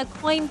much fun. The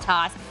coin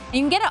toss.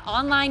 You can get it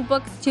online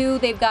books, too.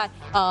 They've got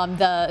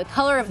the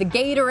color of the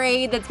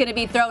Gatorade that's going to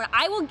be thrown.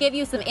 I will give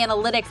you some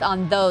analytics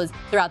on those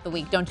throughout the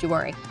week. Don't you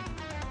worry.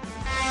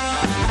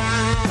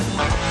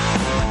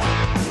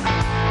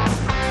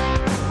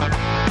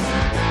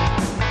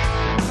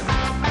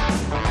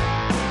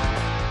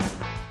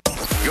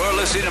 You're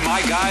listening to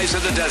My Guys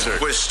in the Desert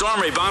with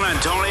Stormy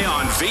Bonantoni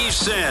on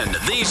VSiN,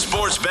 the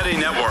Sports Betting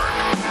Network.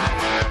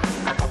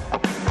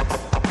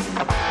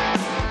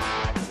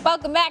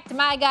 Welcome back to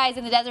My Guys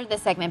in the Desert.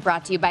 This segment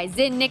brought to you by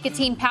Zyn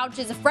Nicotine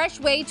Pouches, a fresh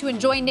way to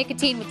enjoy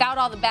nicotine without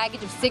all the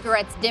baggage of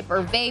cigarettes, dip,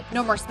 or vape.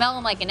 No more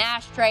smelling like an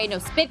ashtray, no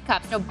spit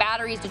cups, no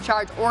batteries to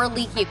charge, or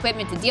leaky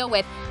equipment to deal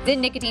with. Zyn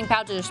Nicotine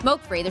Pouches are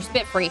smoke-free, they're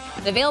spit-free,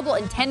 and available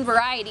in 10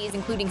 varieties,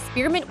 including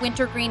spearmint,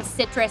 wintergreen,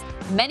 citrus,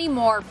 many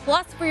more.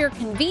 Plus, for your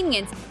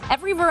convenience,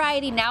 every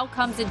variety now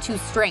comes in 2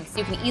 strengths.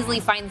 You can easily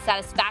find the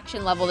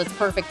satisfaction level that's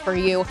perfect for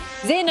you.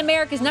 Zyn,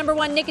 America's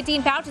 #1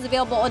 nicotine pouch, is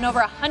available in over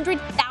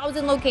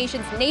 100,000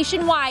 locations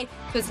nationwide,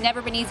 so it's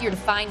never been easier to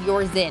find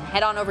your Zyn.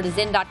 Head on over to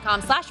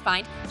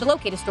zyn.com/find to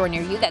locate a store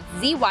near you. That's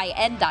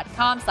zyn.com/FIND.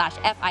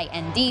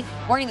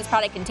 Warning, this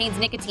product contains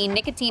nicotine.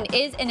 Nicotine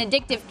is an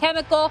addictive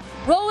chemical.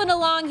 Rolling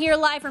along here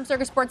live from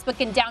Circus Sportsbook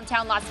in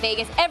downtown Las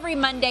Vegas. Every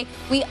Monday,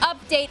 we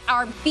update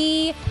our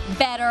Be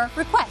Better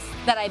requests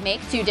that I make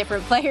to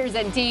different players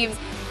and teams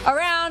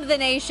around the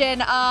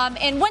nation.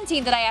 And one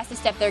team that I asked to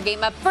step their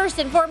game up, first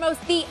and foremost,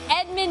 the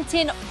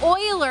Edmonton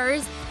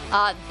Oilers.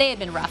 They had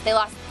been rough. They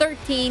lost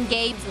 13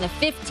 games in the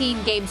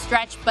 15-game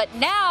stretch, but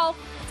now,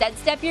 said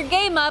step your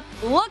game up.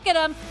 Look at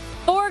them,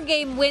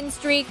 4-game win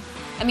streak.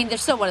 I mean, they're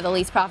still one of the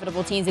least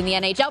profitable teams in the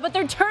NHL, but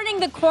they're turning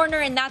the corner,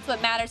 and that's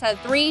what matters. Had a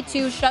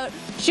 3-2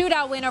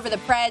 shootout win over the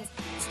Preds.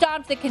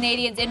 Stomped the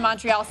Canadiens in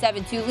Montreal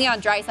 7-2. Leon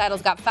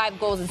Draisaitl's got 5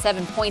 goals and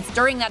 7 points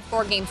during that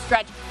 4-game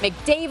stretch.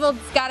 McDavid's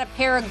got a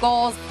pair of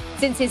goals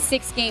since his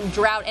 6-game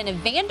drought. And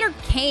Evander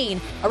Kane,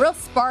 a real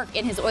spark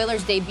in his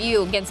Oilers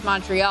debut against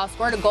Montreal,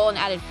 scored a goal and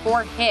added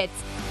 4 hits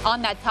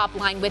on that top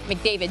line with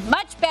McDavid.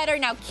 Much better.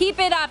 Now keep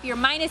it up. Your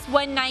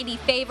 -190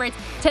 favorites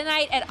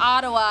tonight at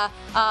Ottawa.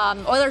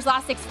 Oilers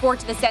lost 6-4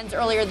 to the Sens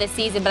earlier this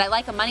season, but I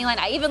like a money line.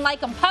 I even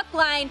like them puck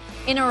line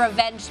in a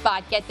revenge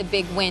spot. Get the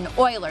big win,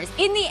 Oilers.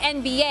 In the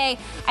NBA,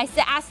 I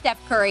asked Steph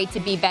Curry to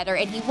be better,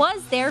 and he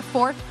was there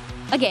for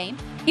a game.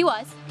 He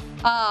was.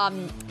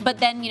 But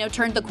then,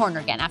 turned the corner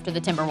again after the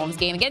Timberwolves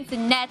game. Against the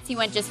Nets, he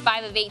went just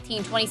 5 of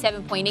 18,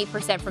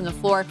 27.8% from the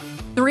floor,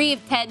 3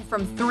 of 10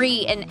 from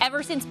 3. And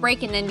ever since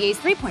breaking the NBA's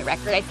three-point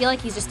record, I feel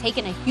like he's just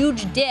taken a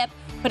huge dip,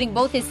 putting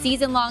both his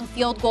season-long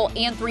field goal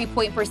and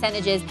three-point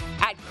percentages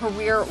at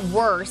career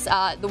worst.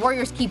 The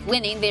Warriors keep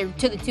winning. They're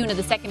to the tune of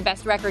the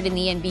second-best record in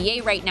the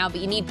NBA right now,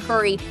 but you need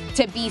Curry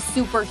to be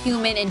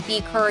superhuman and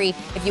be Curry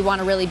if you want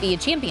to really be a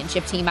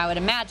championship team, I would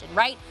imagine,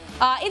 right?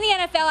 In the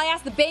NFL, I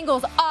asked the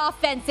Bengals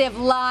offensive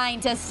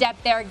line to step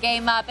their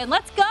game up. And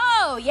let's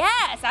go.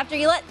 Yes, after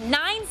you let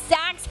 9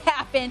 sacks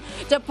happen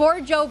to poor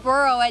Joe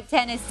Burrow at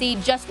Tennessee,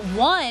 just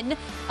 1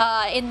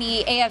 in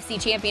the AFC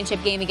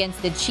Championship game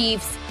against the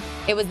Chiefs.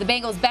 It was the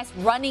Bengals' best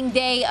running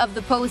day of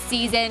the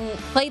postseason.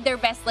 Played their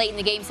best late in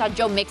the game. Saw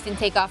Joe Mixon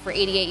take off for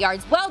 88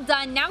 yards. Well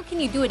done. Now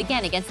can you do it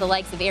again against the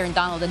likes of Aaron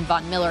Donald and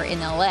Von Miller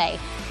in L.A.?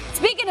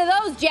 Speaking of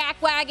those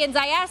jackwagons,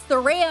 I asked the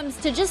Rams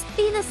to just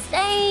be the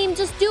same.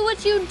 Just do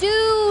what you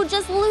do.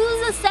 Just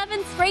lose a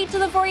 7th straight to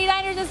the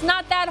 49ers. It's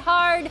not that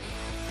hard.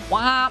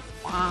 Womp,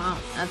 womp.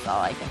 That's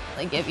all I can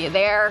really give you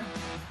there.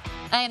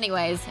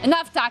 Anyways,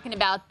 enough talking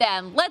about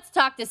them. Let's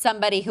talk to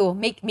somebody who will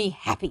make me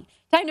happy.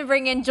 Time to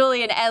bring in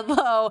Julian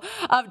Edlow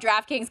of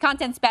DraftKings,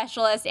 content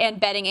specialist and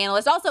betting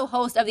analyst, also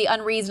host of the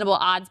Unreasonable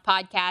Odds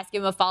podcast.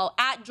 Give him a follow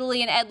at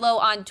Julian Edlow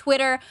on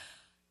Twitter.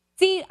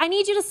 See, I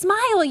need you to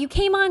smile. You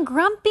came on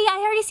grumpy.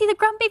 I already see the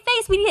grumpy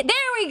face. There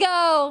we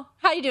go.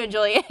 How you doing,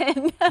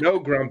 Julian? No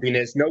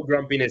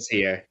grumpiness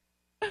here.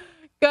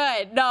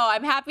 Good. No,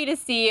 I'm happy to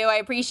see you. I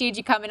appreciate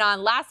you coming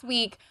on. Last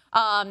week,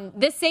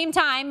 this same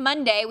time,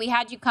 Monday, we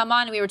had you come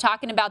on and we were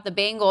talking about the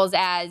Bengals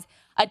as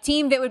a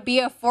team that would be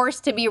a force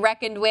to be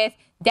reckoned with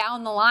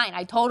down the line.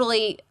 I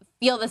totally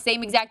feel the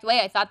same exact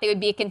way. I thought they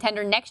would be a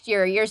contender next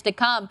year or years to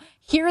come.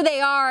 Here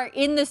they are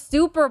in the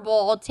Super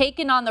Bowl,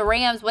 taking on the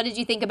Rams. What did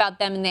you think about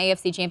them in the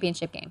AFC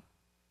Championship game?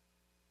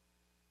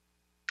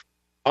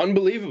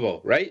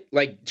 Unbelievable, right?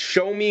 Like,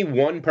 show me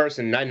one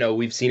person. I know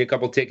we've seen a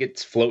couple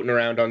tickets floating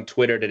around on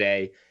Twitter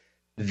today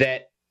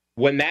that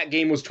when that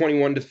game was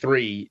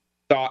 21-3,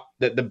 thought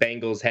that the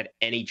Bengals had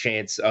any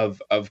chance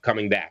of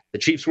coming back. The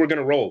Chiefs were going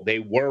to roll. They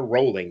were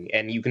rolling,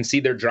 and you can see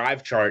their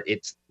drive chart.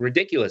 It's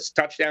ridiculous.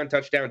 Touchdown,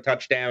 touchdown,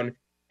 touchdown,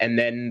 and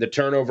then the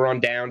turnover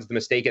on downs, the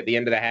mistake at the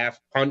end of the half,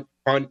 punt,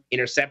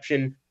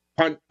 interception,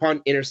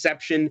 punt,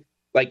 interception.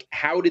 Like,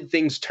 how did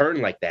things turn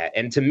like that?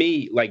 And to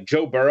me, like,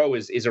 Joe Burrow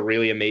is a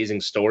really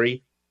amazing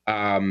story.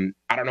 I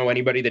don't know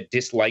anybody that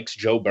dislikes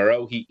Joe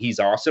Burrow. He's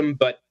awesome,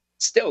 but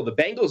still, the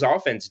Bengals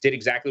offense did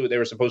exactly what they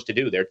were supposed to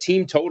do. Their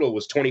team total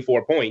was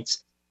 24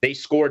 points. They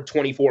scored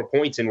 24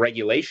 points in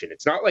regulation.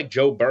 It's not like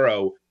Joe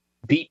Burrow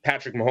beat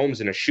Patrick Mahomes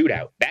in a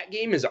shootout. That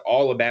game is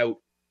all about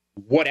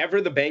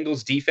whatever the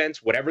Bengals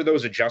defense, whatever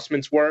those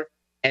adjustments were,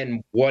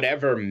 and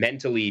whatever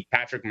mentally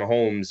Patrick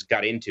Mahomes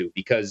got into,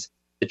 because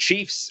the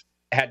Chiefs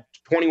had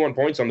 21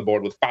 points on the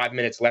board with 5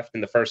 minutes left in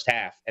the first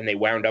half, and they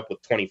wound up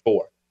with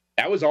 24.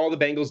 That was all the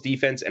Bengals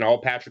defense and all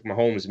Patrick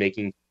Mahomes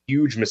making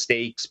huge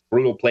mistakes,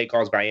 brutal play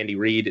calls by Andy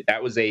Reid.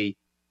 That was a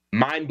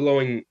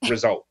mind-blowing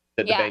result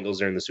that the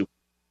Bengals are in the Super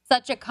Bowl.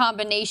 Such a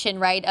combination,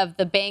 right, of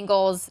the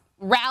Bengals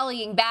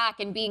rallying back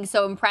and being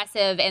so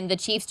impressive and the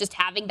Chiefs just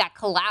having that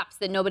collapse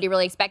that nobody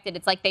really expected.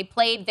 It's like they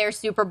played their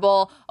Super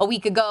Bowl a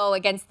week ago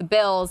against the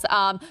Bills.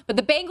 But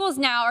the Bengals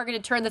now are going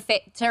to turn the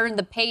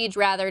page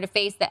to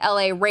face the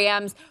LA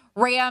Rams.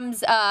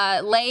 Rams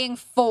laying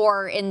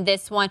 4 in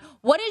this one.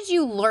 What did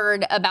you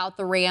learn about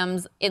the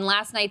Rams in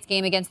last night's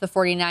game against the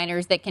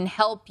 49ers that can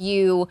help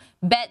you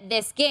bet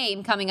this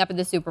game coming up in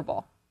the Super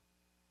Bowl?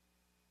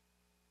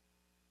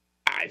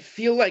 I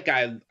feel like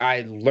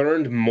I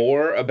learned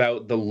more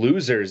about the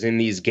losers in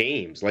these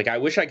games. Like, I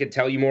wish I could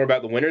tell you more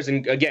about the winners.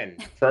 And again,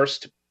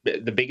 first,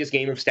 the biggest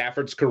game of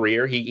Stafford's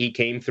career, he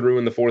came through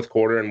in the fourth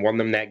quarter and won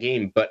them that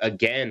game. But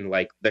again,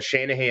 like the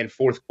Shanahan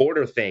fourth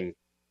quarter thing,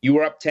 you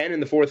were up 10 in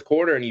the fourth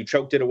quarter and you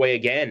choked it away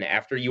again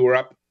after you were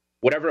up,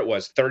 whatever it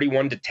was,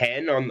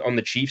 31-10 on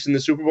the Chiefs in the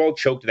Super Bowl,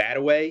 choked that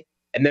away.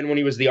 And then when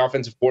he was the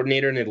offensive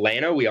coordinator in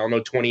Atlanta, we all know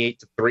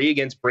 28-3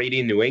 against Brady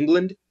in New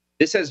England.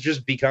 This has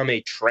just become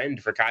a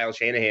trend for Kyle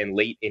Shanahan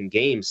late in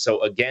games.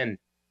 So again,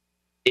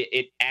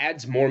 it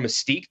adds more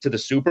mystique to the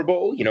Super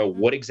Bowl. You know,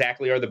 what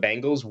exactly are the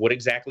Bengals? What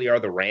exactly are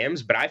the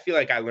Rams? But I feel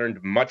like I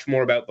learned much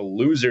more about the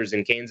losers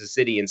in Kansas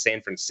City and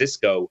San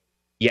Francisco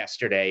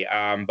yesterday.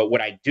 But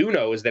what I do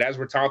know is that as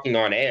we're talking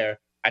on air,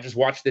 I just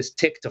watched this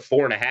tick to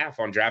 4.5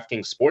 on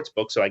DraftKings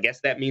Sportsbook. So I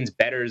guess that means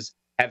bettors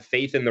have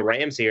faith in the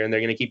Rams here, and they're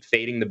going to keep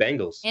fading the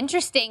Bengals.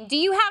 Interesting. Do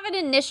you have an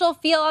initial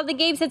feel on the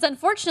game? Since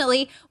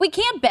unfortunately, we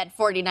can't bet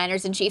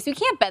 49ers and Chiefs. We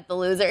can't bet the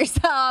losers.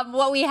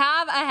 What we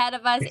have ahead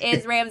of us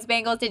is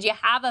Rams-Bengals. Did you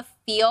have a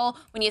feel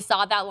when you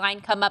saw that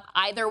line come up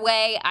either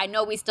way? I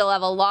know we still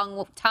have a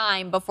long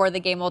time before the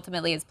game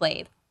ultimately is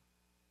played.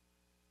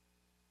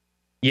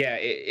 Yeah,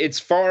 it's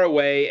far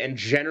away, and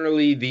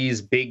generally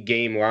these big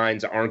game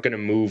lines aren't going to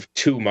move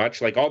too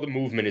much. Like, all the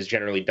movement is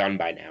generally done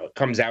by now. It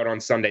comes out on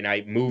Sunday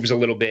night, moves a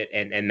little bit,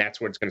 and that's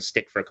where it's going to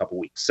stick for a couple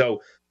weeks.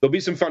 So there'll be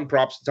some fun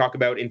props to talk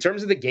about. In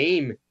terms of the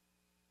game,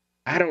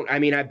 I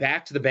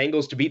backed the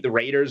Bengals to beat the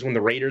Raiders when the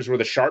Raiders were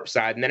the sharp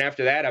side, and then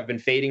after that, I've been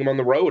fading them on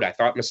the road. I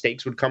thought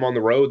mistakes would come on the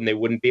road, and they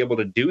wouldn't be able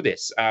to do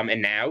this.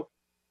 And now,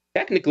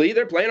 technically,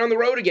 they're playing on the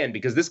road again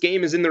because this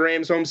game is in the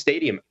Rams' home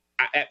stadium.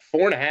 At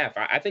 4.5,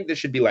 I think this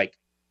should be like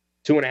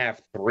 2.5,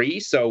 3.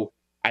 So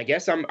I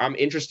guess I'm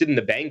interested in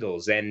the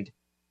Bengals. And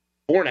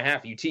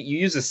 4.5, you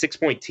use a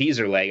 6-point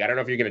teaser leg. I don't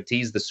know if you're going to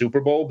tease the Super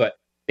Bowl, but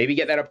maybe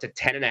get that up to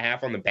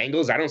 10.5 on the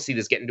Bengals. I don't see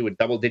this getting to a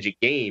double-digit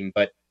game,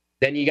 but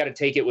then you got to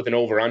take it with an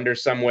over-under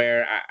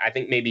somewhere. I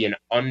think maybe an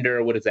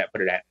under. What does that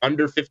put it at?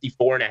 Under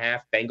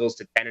 54.5, Bengals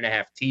to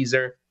 10.5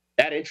 teaser.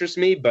 That interests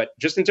me, but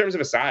just in terms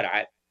of a side,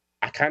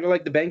 I kind of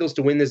like the Bengals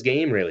to win this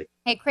game, really.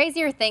 Hey,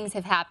 crazier things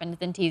have happened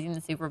than teasing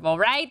the Super Bowl,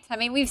 right? I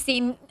mean, we've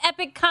seen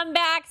epic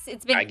comebacks.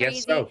 It's been crazy. I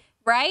guess so.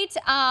 right?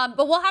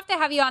 But we'll have to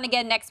have you on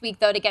again next week,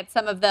 though, to get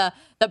some of the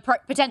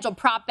potential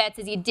prop bets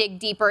as you dig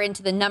deeper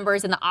into the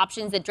numbers and the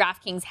options that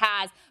DraftKings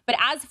has. But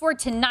as for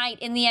tonight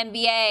in the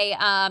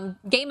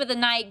NBA, game of the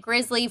night,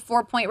 Grizzly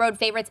 4-point road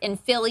favorites in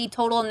Philly.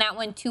 Total in that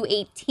one,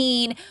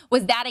 218.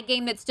 Was that a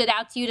game that stood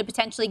out to you to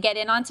potentially get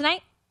in on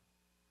tonight?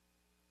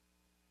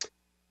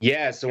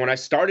 Yeah, so when I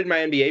started my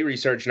NBA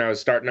research and I was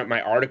starting up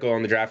my article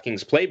on the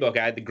DraftKings playbook,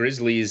 I had the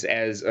Grizzlies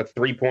as a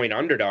 3-point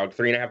underdog,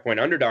 3.5-point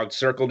underdog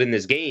circled in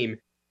this game,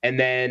 and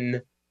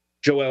then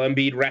Joel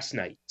Embiid rest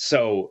night.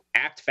 So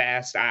act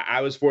fast.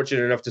 I was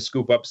fortunate enough to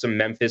scoop up some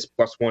Memphis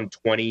plus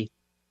 120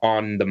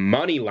 on the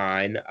money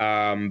line,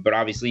 but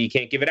obviously you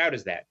can't give it out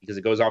as that because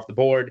it goes off the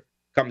board,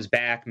 comes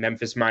back,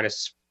 Memphis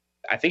minus,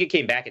 I think it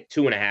came back at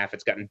 2.5.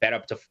 It's gotten bet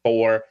up to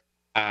 4.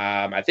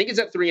 I think it's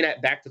at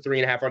 3.5, back to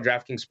 3.5 on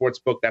DraftKings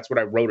Sportsbook. That's what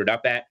I wrote it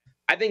up at.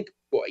 I think,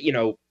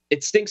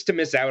 it stinks to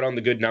miss out on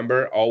the good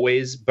number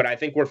always, but I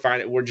think we're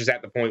fine. We're just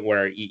at the point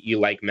where you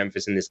like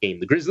Memphis in this game.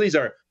 The Grizzlies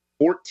are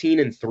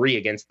 14-3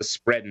 against the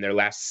spread in their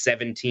last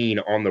 17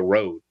 on the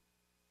road.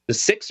 The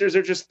Sixers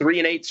are just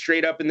 3-8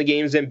 straight up in the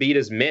games Embiid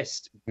has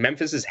missed.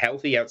 Memphis is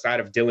healthy outside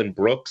of Dillon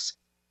Brooks.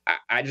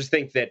 I just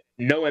think that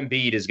no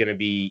Embiid is going to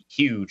be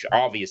huge,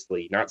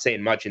 obviously, not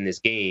saying much in this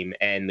game,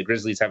 and the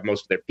Grizzlies have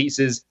most of their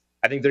pieces.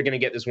 I think they're going to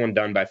get this one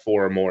done by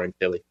 4 or more in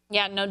Philly.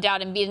 Yeah, no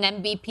doubt. And be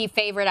an MVP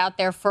favorite out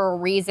there for a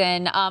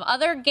reason.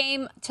 Other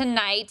game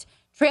tonight,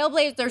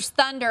 Trailblazers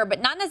Thunder, but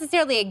not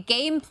necessarily a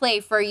game play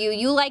for you.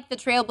 You like the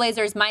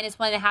Trailblazers minus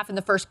 1.5 in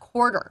the first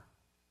quarter.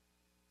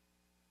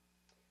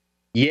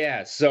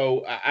 Yeah,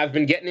 so I've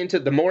been getting into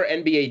the more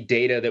NBA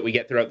data that we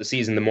get throughout the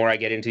season, the more I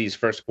get into these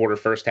first quarter,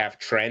 first half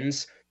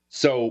trends.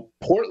 So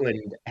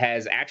Portland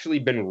has actually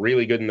been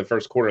really good in the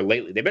first quarter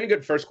lately. They've been a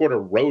good first quarter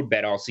road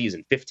bet all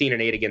season,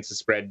 15-8 against the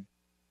spread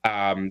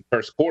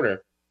first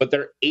quarter, but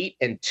they're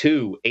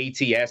 8-2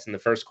 ATS in the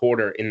first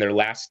quarter in their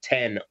last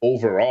 10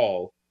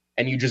 overall.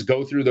 And you just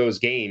go through those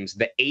games,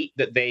 the 8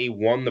 that they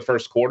won the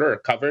first quarter or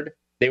covered,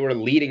 they were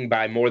leading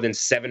by more than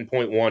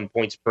 7.1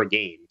 points per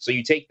game. So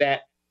you take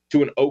that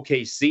to an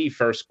OKC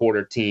first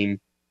quarter team,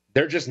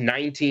 they're just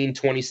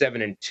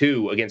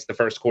 19-27-2 against the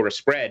first quarter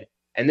spread.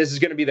 And this is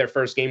going to be their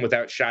first game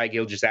without Shai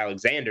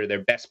Gilgeous-Alexander,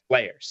 their best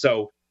player.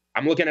 So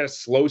I'm looking at a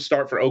slow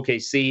start for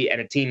OKC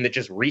and a team that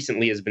just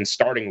recently has been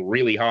starting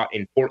really hot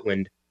in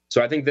Portland.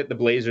 So I think that the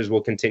Blazers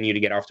will continue to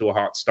get off to a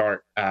hot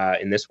start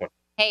in this one.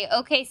 Hey,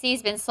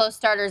 OKC's been slow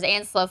starters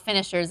and slow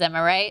finishers, am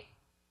I right?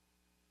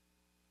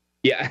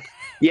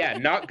 Yeah,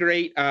 not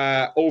great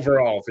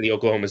overall for the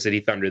Oklahoma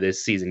City Thunder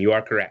this season. You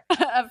are correct.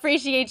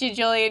 Appreciate you,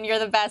 Julian. You're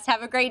the best.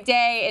 Have a great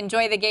day.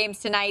 Enjoy the games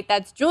tonight.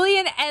 That's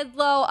Julian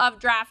Edlow of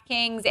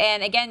DraftKings.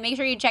 And again, make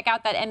sure you check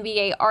out that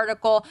NBA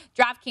article,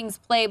 DraftKings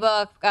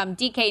Playbook,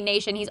 DK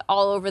Nation. He's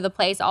all over the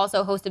place.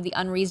 Also host of the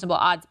Unreasonable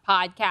Odds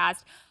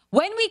podcast.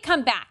 When we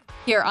come back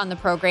here on the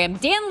program,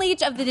 Dan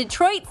Leach of the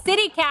Detroit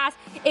City Cast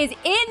is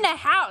in the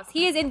house.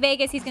 He is in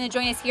Vegas. He's going to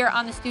join us here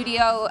on the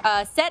studio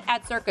set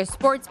at Circus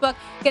Sportsbook.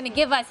 Going to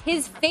give us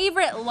his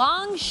favorite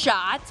long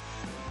shot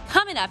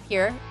coming up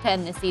here to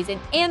end the season.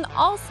 And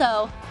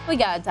also, we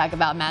got to talk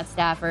about Matt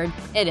Stafford.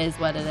 It is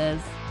what it is.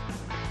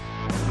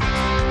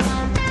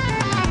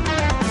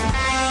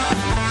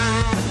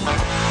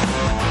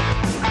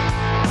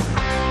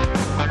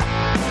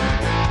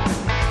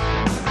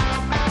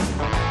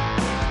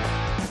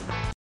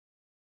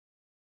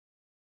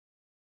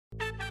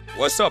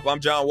 What's up? I'm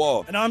John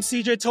Wall. And I'm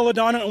CJ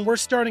Toledano, and we're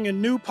starting a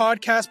new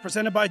podcast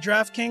presented by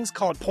DraftKings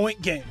called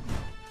Point Game.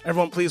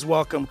 Everyone, please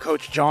welcome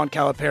Coach John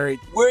Calipari.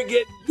 We're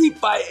getting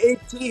beat by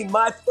 18.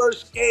 My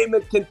first game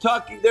in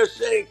Kentucky, they're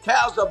saying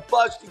Cal's a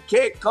bust. He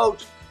can't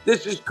coach.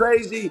 This is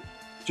crazy.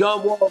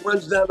 John Wall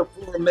runs down the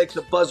floor and makes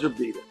a buzzer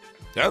beater.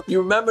 Yep.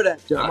 You remember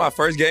that, John? That's my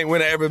first game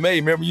winner I ever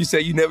made. Remember you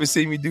said you never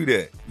seen me do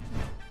that.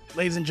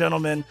 Ladies and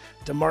gentlemen,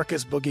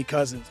 DeMarcus Boogie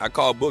Cousins. I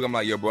called Boog. I'm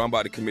like, yo, bro, I'm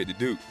about to commit to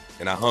Duke.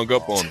 And I hung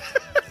up on him.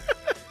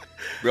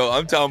 Bro,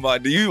 I'm talking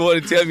about, do you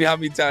want to tell me how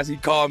many times he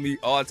called me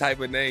all type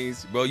of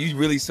names? Bro, you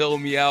really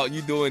sold me out.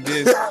 You doing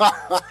this.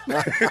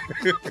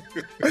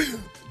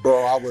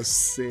 Bro, I was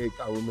sick.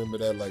 I remember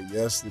that like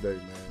yesterday,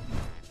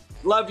 man.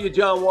 Love you,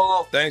 John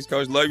Wall. Thanks,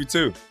 Coach. Love you,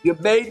 too. You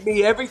made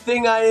me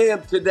everything I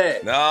am today.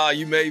 Nah,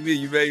 you made me.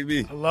 You made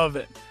me. I love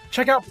it.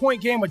 Check out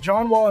Point Game with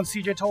John Wall and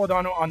CJ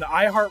Toledano on the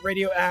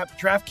iHeartRadio app,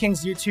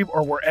 DraftKings YouTube,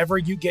 or wherever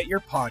you get your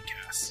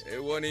podcasts.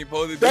 It wasn't even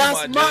supposed to be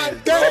That's my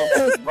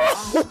game,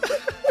 bro.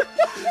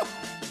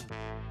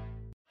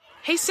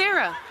 Hey,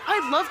 Sarah,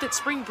 I love that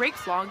spring break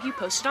vlog you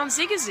posted on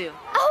Zigazoo.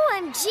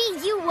 OMG,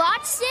 you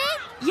watched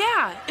it?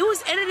 Yeah, it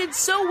was edited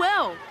so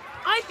well.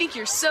 I think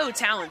you're so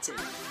talented.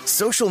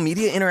 Social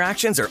media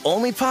interactions are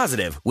only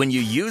positive when you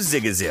use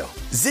Zigazoo.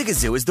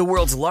 Zigazoo is the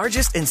world's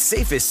largest and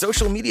safest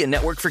social media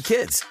network for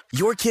kids.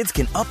 Your kids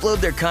can upload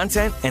their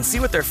content and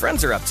see what their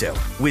friends are up to.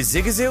 With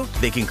Zigazoo,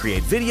 they can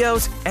create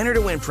videos, enter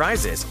to win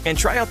prizes, and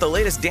try out the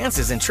latest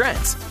dances and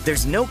trends.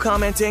 There's no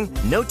commenting,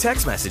 no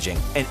text messaging,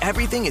 and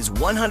everything is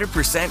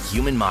 100%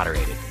 human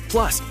moderated.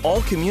 Plus,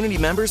 all community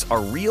members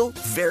are real,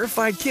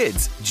 verified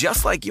kids,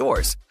 just like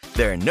yours.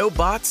 There are no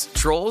bots,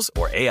 trolls,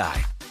 or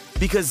AI.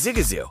 Because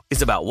Zigazoo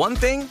is about one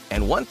thing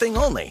and one thing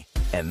only,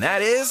 and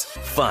that is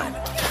fun.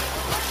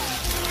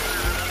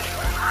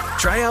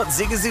 Try out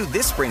Zigazoo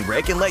this spring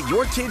break and let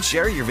your kids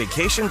share your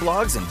vacation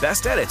blogs and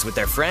best edits with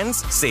their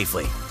friends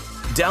safely.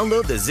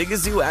 Download the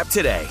Zigazoo app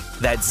today.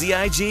 That's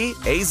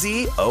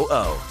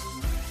Zigazoo.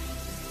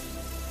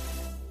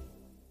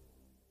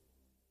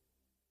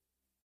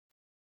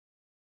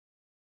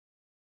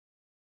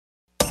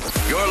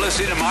 You're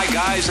listening to My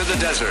Guys in the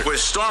Desert with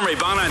Stormy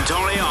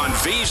Bonantoni on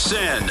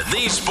VSiN,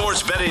 the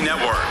Sports Betting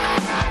Network.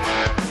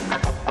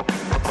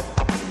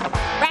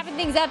 Wrapping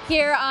things up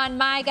here on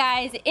My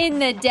Guys in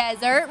the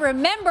Desert.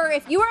 Remember,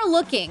 if you are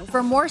looking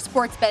for more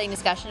sports betting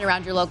discussion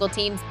around your local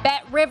teams,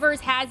 BetRivers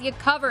has you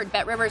covered.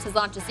 BetRivers has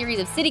launched a series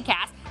of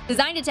CityCasts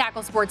designed to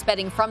tackle sports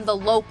betting from the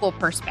local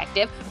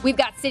perspective. We've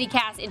got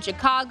CityCasts in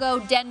Chicago,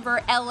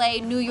 Denver, LA,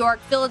 New York,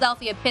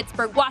 Philadelphia,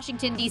 Pittsburgh,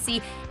 Washington,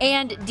 D.C.,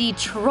 and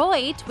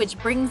Detroit, which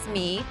brings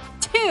me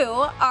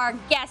to our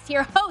guest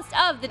here, host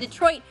of the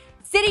Detroit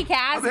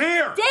CityCast, I'm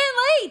here.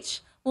 Dan Leach,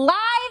 live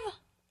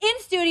in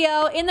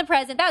studio, in the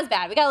present. That was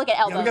bad. We got to look at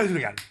elbows. Yeah, we got to do it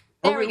again.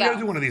 There we got to go.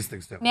 do one of these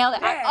things, too. Nailed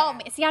it. Yeah.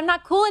 See, I'm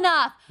not cool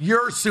enough.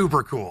 You're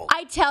super cool.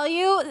 I tell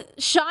you,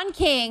 Sean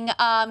King,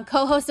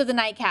 co-host of the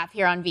Nightcap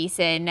here on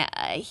VSiN,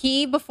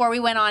 he, before we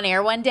went on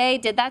air one day,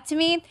 did that to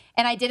me,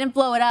 and I didn't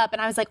blow it up,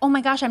 and I was like, oh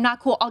my gosh, I'm not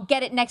cool. I'll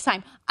get it next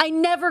time. I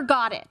never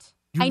got it.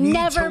 You I need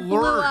never to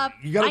blew learn. up.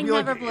 You got to I be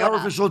never like blew it up.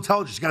 artificial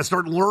intelligence. You got to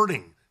start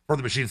learning before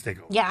the machines take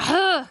over.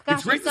 Yeah. Gosh,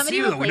 It's great to somebody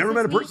see you, though. We never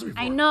met in replaces person me.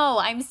 before. I know.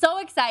 I'm so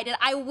excited.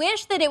 I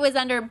wish that it was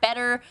under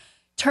better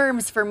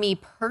terms for me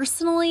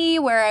personally,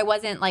 where I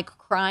wasn't like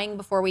crying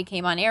before we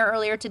came on air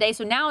earlier today.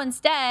 So now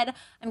instead,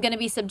 I'm going to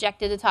be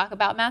subjected to talk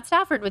about Matt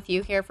Stafford with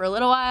you here for a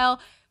little while.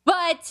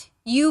 But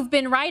you've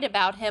been right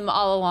about him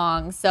all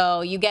along,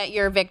 so you get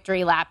your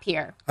victory lap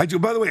here. I do.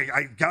 By the way,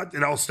 I got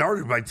it all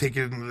started by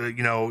taking,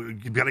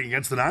 betting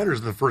against the Niners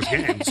in the first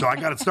game. So I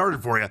got it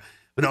started for you.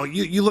 But no,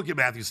 you look at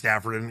Matthew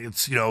Stafford, and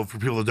it's, for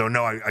people that don't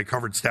know, I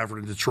covered Stafford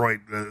in Detroit,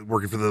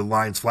 working for the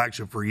Lions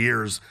flagship for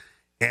years,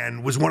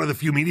 and was one of the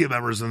few media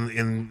members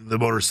in the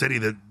Motor City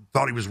that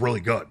thought he was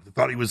really good.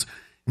 Thought he was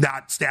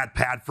not Stat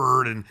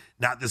Padford and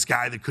not this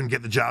guy that couldn't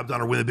get the job done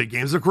or win the big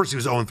games. Of course, he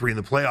was 0-3 in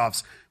the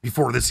playoffs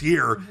before this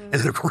year. Mm-hmm. And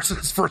then, of course, in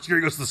his first year,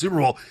 he goes to the Super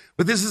Bowl.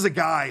 But this is a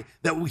guy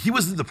that he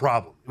wasn't the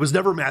problem. It was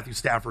never Matthew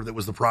Stafford that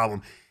was the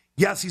problem.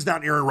 Yes, he's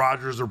not Aaron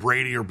Rodgers or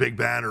Brady or Big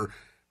Ben or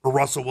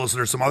Russell Wilson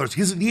or some others.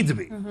 He doesn't need to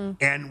be. Mm-hmm.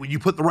 And when you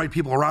put the right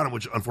people around him,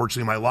 which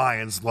unfortunately my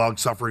Lions,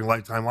 long-suffering,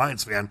 lifetime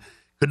Lions fan,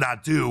 could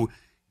not do,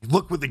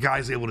 look what the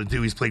guy's able to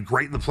do. He's played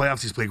great in the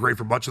playoffs. He's played great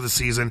for much of the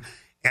season.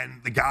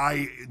 And the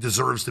guy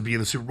deserves to be in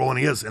the Super Bowl, and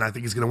he is. And I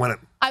think he's going to win it.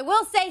 I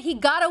will say he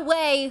got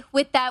away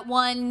with that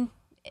one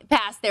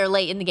pass there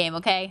late in the game,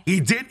 okay?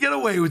 He did get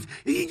away with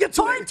he gets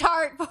Poor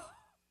away.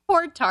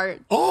 Poor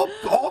Tart. All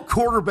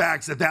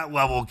quarterbacks at that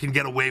level can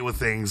get away with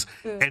things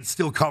and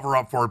still cover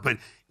up for it. But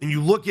when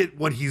you look at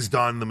what he's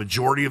done the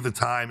majority of the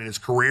time in his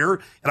career,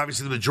 and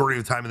obviously the majority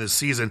of the time in this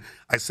season,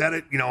 I said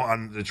it,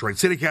 on the Detroit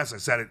CityCast, I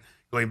said it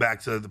going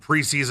back to the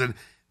preseason.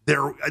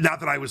 Not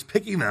that I was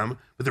picking them,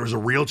 but there was a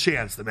real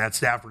chance that Matt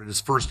Stafford in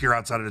his first year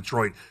outside of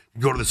Detroit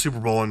could go to the Super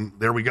Bowl, and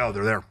there we go.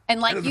 They're there.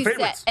 And like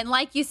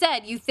you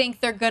said, you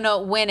think they're going to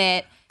win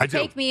it.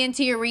 Take me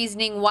into your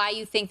reasoning why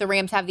you think the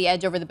Rams have the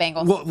edge over the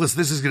Bengals. Well, listen,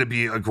 this is going to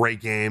be a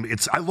great game.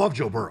 I love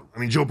Joe Burrow.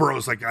 Joe Burrow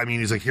is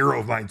he's a hero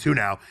of mine too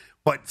now.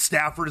 But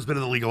Stafford has been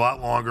in the league a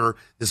lot longer.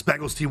 This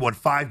Bengals team won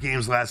 5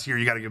 games last year.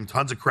 You got to give them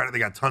tons of credit. They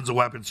got tons of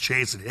weapons,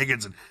 Chase and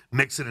Higgins and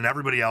Mixon and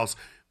everybody else.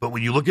 But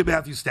when you look at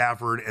Matthew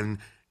Stafford and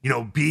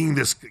being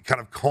this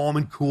kind of calm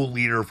and cool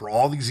leader for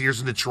all these years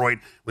in Detroit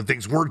when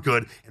things weren't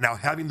good, and now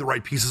having the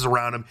right pieces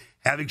around him,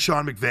 having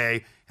Sean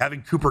McVay,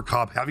 having Cooper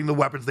Kupp, having the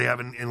weapons they have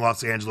in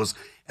Los Angeles,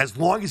 as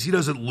long as he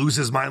doesn't lose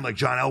his mind like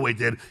John Elway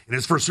did in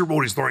his first Super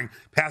Bowl, he's throwing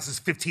passes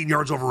 15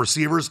 yards over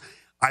receivers,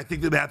 I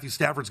think that Matthew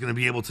Stafford's going to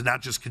be able to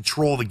not just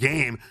control the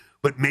game,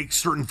 but make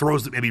certain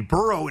throws that maybe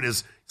Burrow in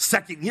his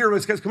second year,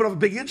 this guy's coming off a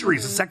big injury,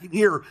 his second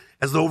year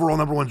as the overall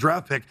number 1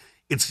 draft pick.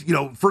 It's,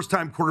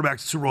 first-time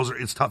quarterbacks Super Bowls,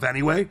 it's tough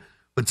anyway.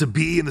 But to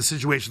be in the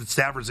situation that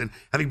Stafford's in,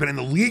 having been in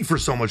the league for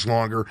so much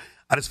longer,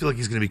 I just feel like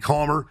he's going to be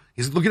calmer.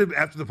 He's looking at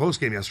after the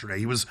postgame yesterday.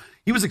 He was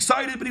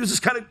excited, but he was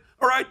just kind of,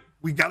 all right,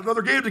 we got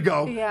another game to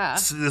go. Yeah.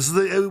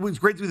 It was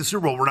great to be the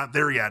Super Bowl. We're not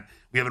there yet.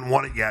 We haven't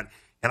won it yet.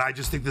 And I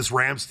just think this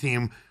Rams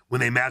team,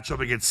 when they match up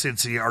against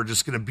Cincy, are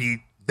just going to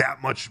be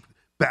that much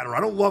better.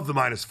 I don't love the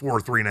 -4 or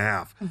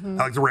 3.5.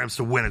 Mm-hmm. I like the Rams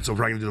to win it, so I'm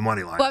probably going to do the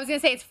money line. Well, I was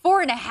going to say it's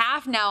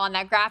 4.5 now on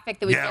that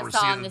graphic that we just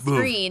saw on the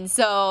screen.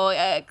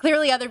 So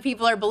clearly other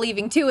people are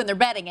believing too, and they're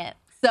betting it.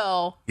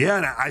 So yeah,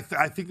 and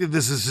I think that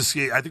this is just.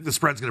 I think the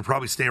spread's going to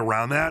probably stay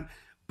around that.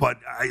 But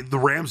the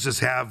Rams just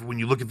have, when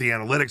you look at the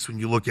analytics, when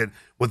you look at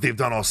what they've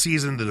done all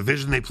season, the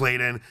division they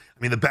played in.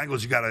 The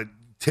Bengals, you got to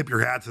tip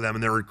your hat to them,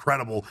 and they're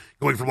incredible,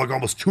 going from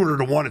almost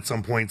 200-1 at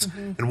some points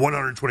and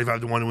 125-1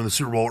 to win the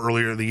Super Bowl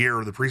earlier in the year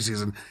or the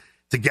preseason.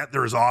 To get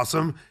there is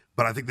awesome,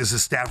 but I think this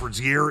is Stafford's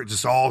year. It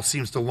just all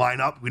seems to line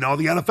up. We know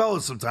the NFL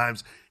is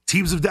sometimes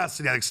teams of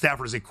destiny. I think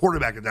Stafford is a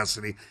quarterback of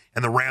destiny,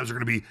 and the Rams are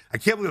going to be, I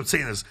can't believe I'm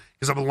saying this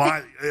because I'm a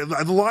Lion.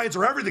 The Lions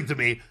are everything to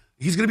me.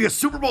 He's going to be a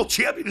Super Bowl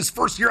champion his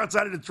first year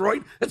outside of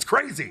Detroit. That's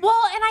crazy.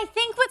 Well, and I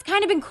think what's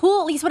kind of been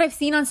cool, at least what I've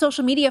seen on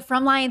social media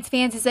from Lions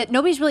fans, is that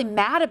nobody's really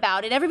mad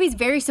about it. Everybody's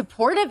very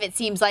supportive, it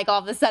seems like, all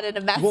of a sudden,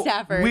 of Matt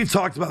Stafford. We've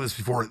talked about this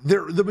before.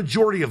 The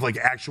majority of, like,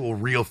 actual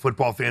real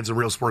football fans and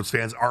real sports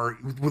fans are,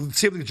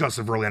 same thing with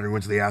Justin Verlander, who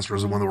went to the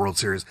Astros and won the World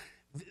Series.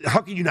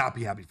 How can you not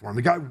be happy for him?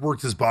 The guy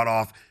worked his butt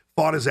off,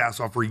 fought his ass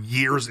off for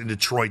years in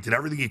Detroit, did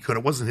everything he could.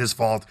 It wasn't his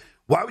fault.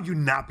 Why would you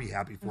not be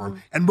happy for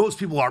him? And most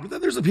people are. But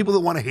then there's the people that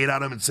want to hate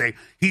on him and say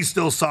he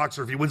still sucks,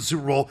 or if he wins the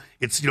Super Bowl,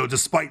 it's,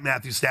 despite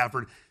Matthew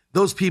Stafford.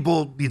 Those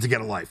people need to get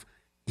a life.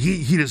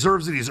 He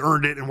deserves it. He's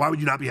earned it. And why would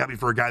you not be happy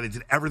for a guy that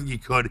did everything he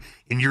could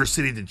in your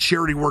city, did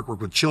charity work,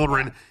 worked with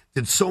children,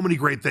 did so many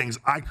great things?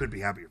 I could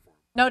be happier for him.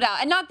 No doubt.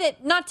 And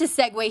not to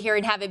segue here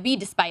and have it be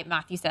despite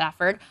Matthew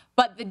Stafford,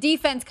 but the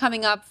defense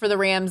coming up for the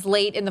Rams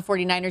late in the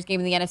 49ers game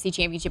in the NFC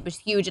Championship was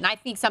huge. And I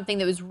think something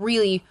that was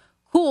really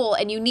cool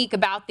and unique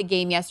about the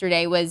game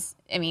yesterday was,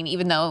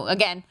 even though,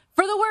 again,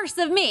 for the worst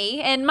of me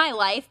and my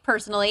life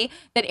personally,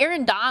 that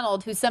Aaron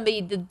Donald, who's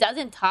somebody that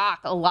doesn't talk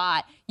a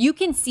lot, you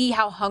can see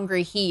how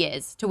hungry he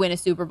is to win a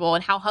Super Bowl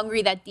and how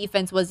hungry that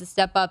defense was to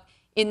step up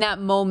in that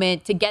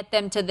moment to get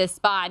them to this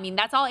spot.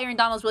 That's all Aaron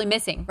Donald's really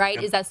missing, right?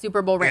 Yep. Is that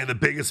Super Bowl ring. And the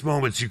biggest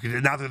moments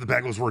not that the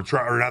Bengals were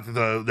not that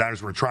the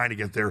Niners were trying to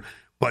get there,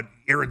 but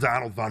Aaron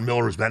Donald, Von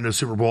Miller has been to a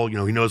Super Bowl.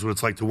 He knows what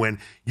it's like to win.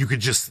 You could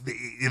just,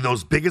 in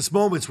those biggest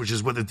moments, which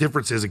is what the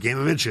difference is, a game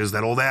of inches,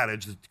 that old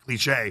adage, the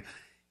cliche,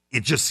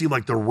 it just seemed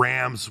like the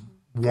Rams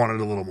wanted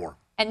a little more.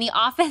 And the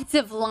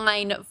offensive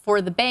line for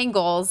the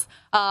Bengals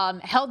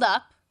held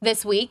up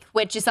this week,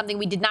 which is something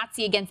we did not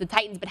see against the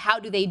Titans, but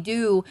how do they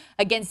do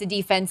against a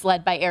defense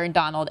led by Aaron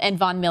Donald and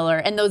Von Miller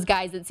and those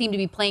guys that seem to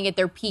be playing at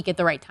their peak at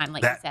the right time,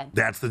 like you said?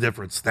 That's the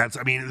difference. The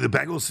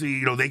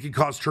Bengals, they can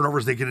cause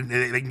turnovers, they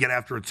can get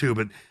after it too,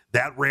 but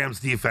that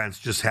Rams defense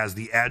just has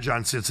the edge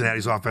on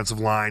Cincinnati's offensive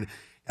line,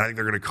 and I think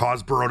they're going to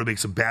cause Burrow to make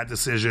some bad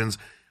decisions.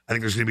 I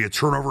think there's going to be a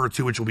turnover or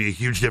two, which will be a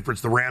huge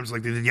difference. The Rams,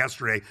 like they did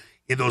yesterday,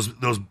 in those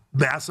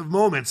massive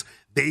moments,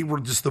 they were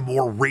just the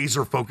more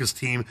razor-focused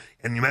team.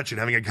 And you mentioned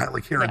having a guy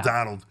like Aaron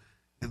Donald.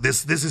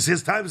 This is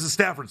his time. This is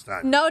Stafford's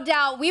time. No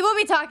doubt. We will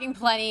be talking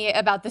plenty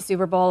about the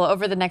Super Bowl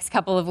over the next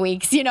couple of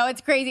weeks.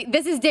 It's crazy.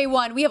 This is day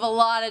one. We have a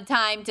lot of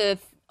time to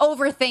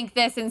overthink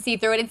this and see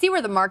through it and see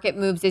where the market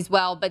moves as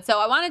well. But so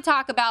I want to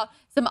talk about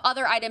some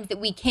other items that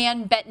we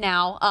can bet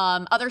now,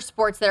 other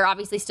sports that are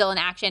obviously still in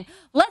action.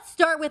 Let's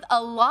start with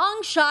a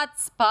long shot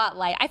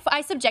spotlight.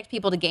 I subject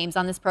people to games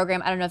on this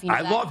program. I don't know if you know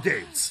that. I love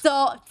games.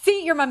 So,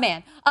 see, you're my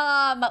man.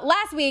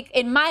 Last week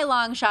in my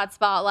long shot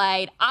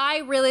spotlight, I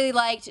really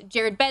liked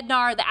Jared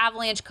Bednar, the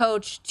Avalanche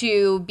coach,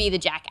 to be the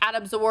Jack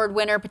Adams Award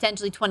winner,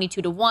 potentially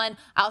 22-1.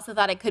 I also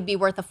thought it could be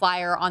worth a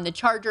flyer on the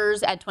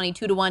Chargers at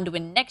 22-1 to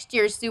win next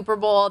year's Super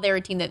Bowl. They're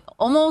a team that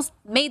almost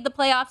made the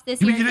playoffs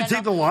this year. You didn't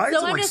take the lines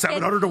at like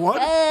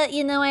 700-1?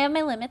 I have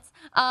my limits.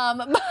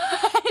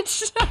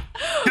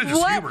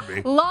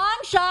 What long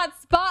shot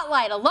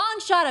spotlight, a long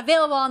shot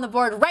available on the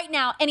board right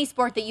now. Any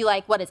sport that you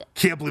like, what is it?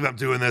 Can't believe I'm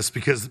doing this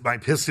because my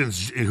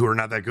Pistons, who are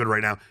not that good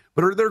right now,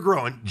 but they're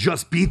growing,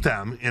 just beat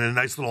them in a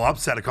nice little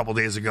upset a couple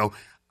days ago.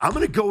 I'm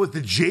going to go with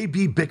the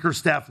J.B.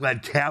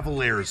 Bickerstaff-led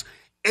Cavaliers.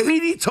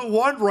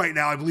 80-1 right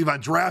now, I believe,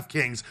 on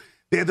DraftKings.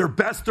 They had their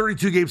best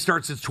 32-game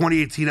start since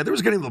 2018. Now, there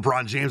was getting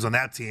LeBron James on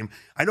that team.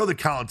 I know that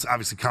Colin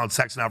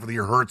Sexton out for the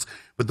year hurts,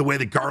 but the way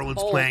that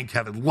Garland's playing,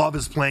 Kevin Love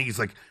is playing, he's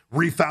like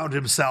refound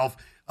himself.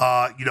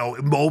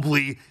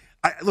 Mobley.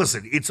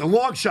 Listen, it's a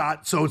long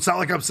shot, so it's not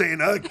like I'm saying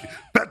run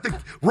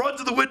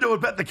to the window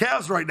and bet the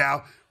Cavs right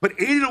now. But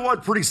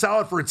 80-1, pretty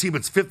solid for a team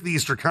that's fifth in the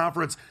Eastern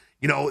Conference.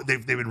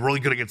 They've been really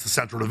good against the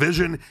Central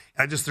Division.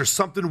 And there's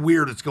something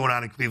weird that's going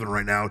on in Cleveland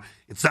right now.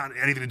 It's not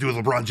anything to do with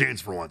LeBron James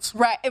for once.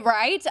 Right.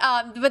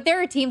 But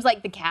there are teams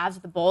like the Cavs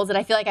or the Bulls that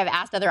I feel like I've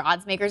asked other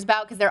odds makers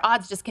about because their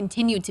odds just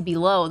continue to be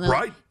low.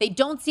 And they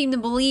don't seem to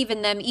believe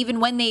in them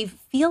even when they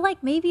feel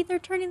like maybe they're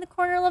turning the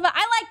corner a little bit.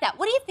 I like that.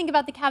 What do you think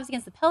about the Cavs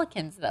against the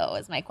Pelicans, though,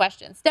 is my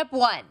question. Step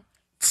one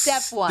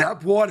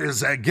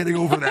is getting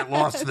over that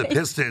loss to the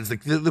Pistons.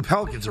 The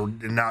Pelicans are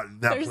not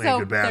playing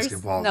good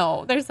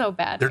basketball. They're so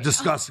bad. They're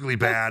disgustingly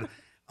bad.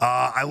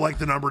 I like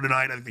the number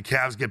tonight. I think the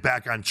Cavs get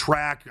back on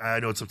track. I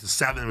know it's up to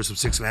 7. There was some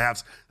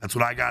 6.5s. That's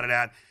what I got it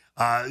at.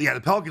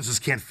 The Pelicans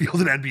just can't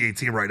field an NBA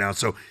team right now.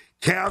 So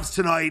Cavs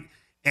tonight,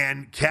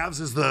 and Cavs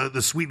is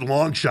the sweet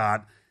long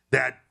shot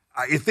that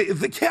if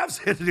the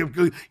Cavs had to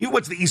do,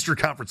 what's the Eastern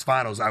Conference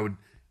Finals, I would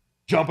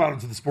jump out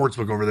into the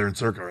sportsbook over there in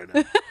Circa right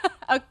now.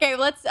 Okay,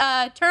 let's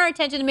turn our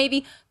attention to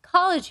maybe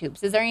college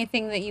hoops. Is there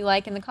anything that you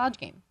like in the college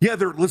game? Yeah,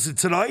 listen,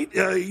 tonight,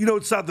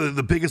 it's not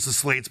the biggest of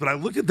slates, but I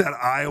looked at that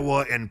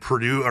Iowa and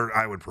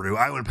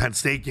Penn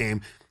State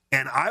game,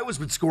 and Iowa's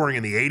been scoring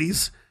in the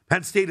 80s.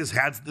 Penn State has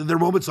had their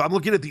moments, so I'm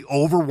looking at the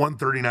over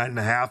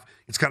 139.5.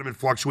 It's kind of been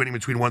fluctuating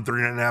between 139.5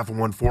 and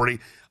 140.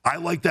 I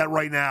like that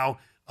right now.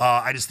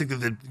 I just think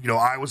that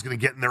Iowa's going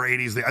to get in their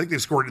 80s. I think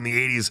they've scored in the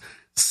 80s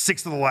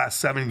 6 of the last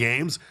 7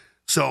 games.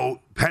 So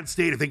Penn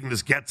State, if they can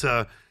just get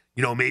to,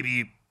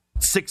 maybe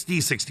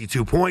 60,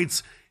 62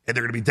 points, and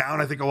they're going to be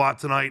down, I think, a lot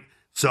tonight.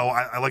 So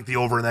I like the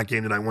over in that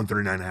game tonight,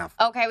 139.5.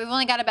 Okay, we've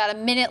only got about a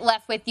minute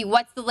left with you.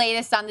 What's the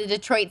latest on the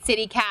Detroit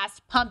City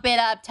Cast? Pump it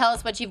up. Tell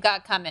us what you've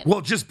got coming.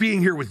 Well, just being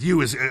here with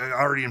you is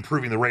already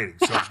improving the ratings.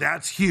 So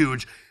that's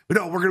huge. But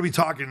no, we're going to be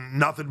talking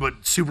nothing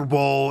but Super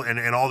Bowl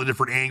and all the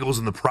different angles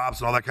and the props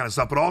and all that kind of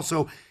stuff. But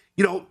also,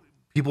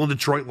 people in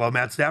Detroit love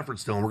Matt Stafford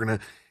still. And we're going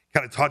to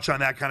kind of touch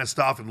on that kind of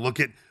stuff and look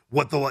at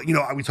what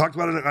we talked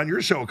about it on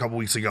your show a couple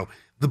weeks ago.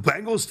 The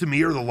Bengals, to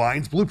me, are the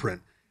Lions'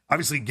 blueprint.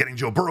 Obviously, getting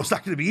Joe Burrow is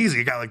not going to be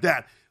easy, a guy like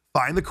that.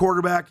 Find the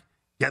quarterback,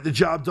 get the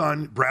job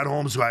done. Brad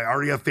Holmes, who I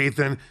already have faith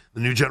in, the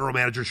new general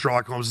manager,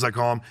 Sherlock Holmes, as I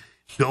call him,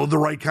 build the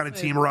right kind of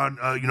team around,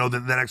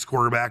 the next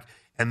quarterback.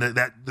 And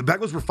the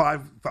Bengals were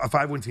a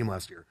 5-win team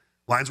last year.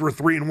 Lions were a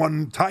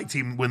 3-1 tie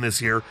team win this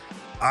year.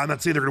 I'm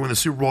not saying they're going to win the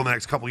Super Bowl in the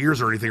next couple of years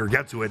or anything or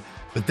get to it,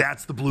 but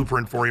that's the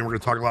blueprint for you. And we're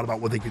going to talk a lot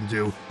about what they can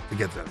do to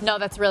get there. No,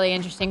 that's really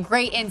interesting.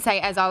 Great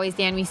insight as always,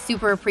 Dan. We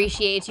super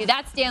appreciate you.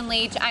 That's Dan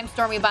Leach. I'm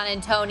Stormy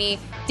Buonantony.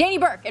 Danny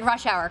Burke in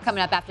Rush Hour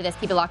coming up after this.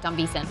 Keep it locked on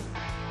VSiN.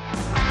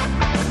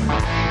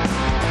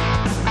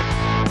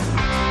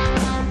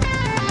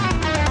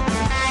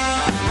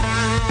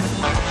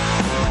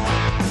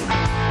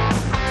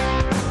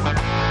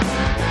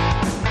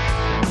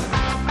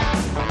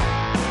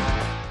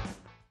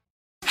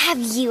 Have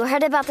you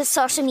heard about the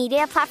social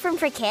media platform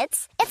for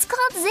kids? It's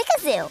called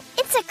Zigazoo.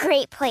 It's a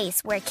great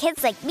place where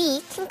kids like me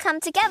can come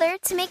together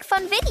to make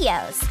fun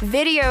videos.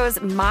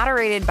 Videos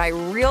moderated by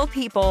real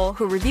people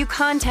who review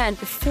content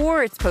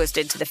before it's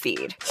posted to the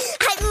feed.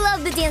 I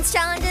love the dance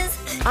challenges.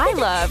 I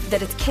love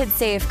that it's Kid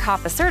Safe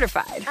COPPA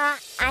certified.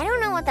 I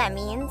don't know what that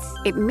means.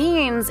 It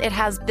means it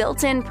has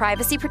built-in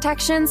privacy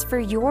protections for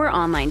your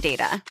online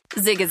data.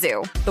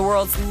 Zigazoo, the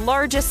world's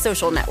largest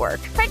social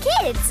network. For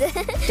kids.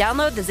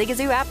 Download the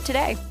Zigazoo app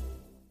today.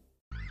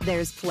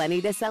 There's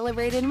plenty to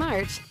celebrate in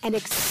March and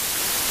National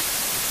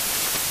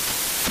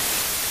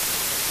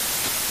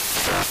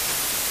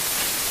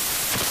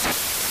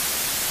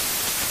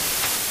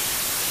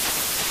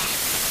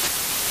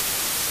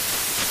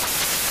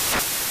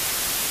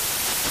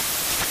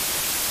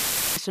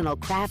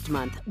Craft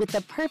Month with the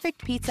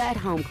perfect pizza at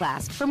home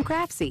class from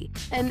Craftsy.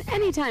 And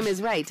anytime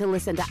is right to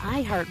listen to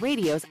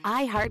iHeartRadio's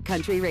iHeart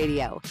Country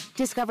Radio.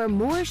 Discover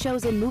more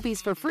shows and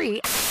movies for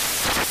free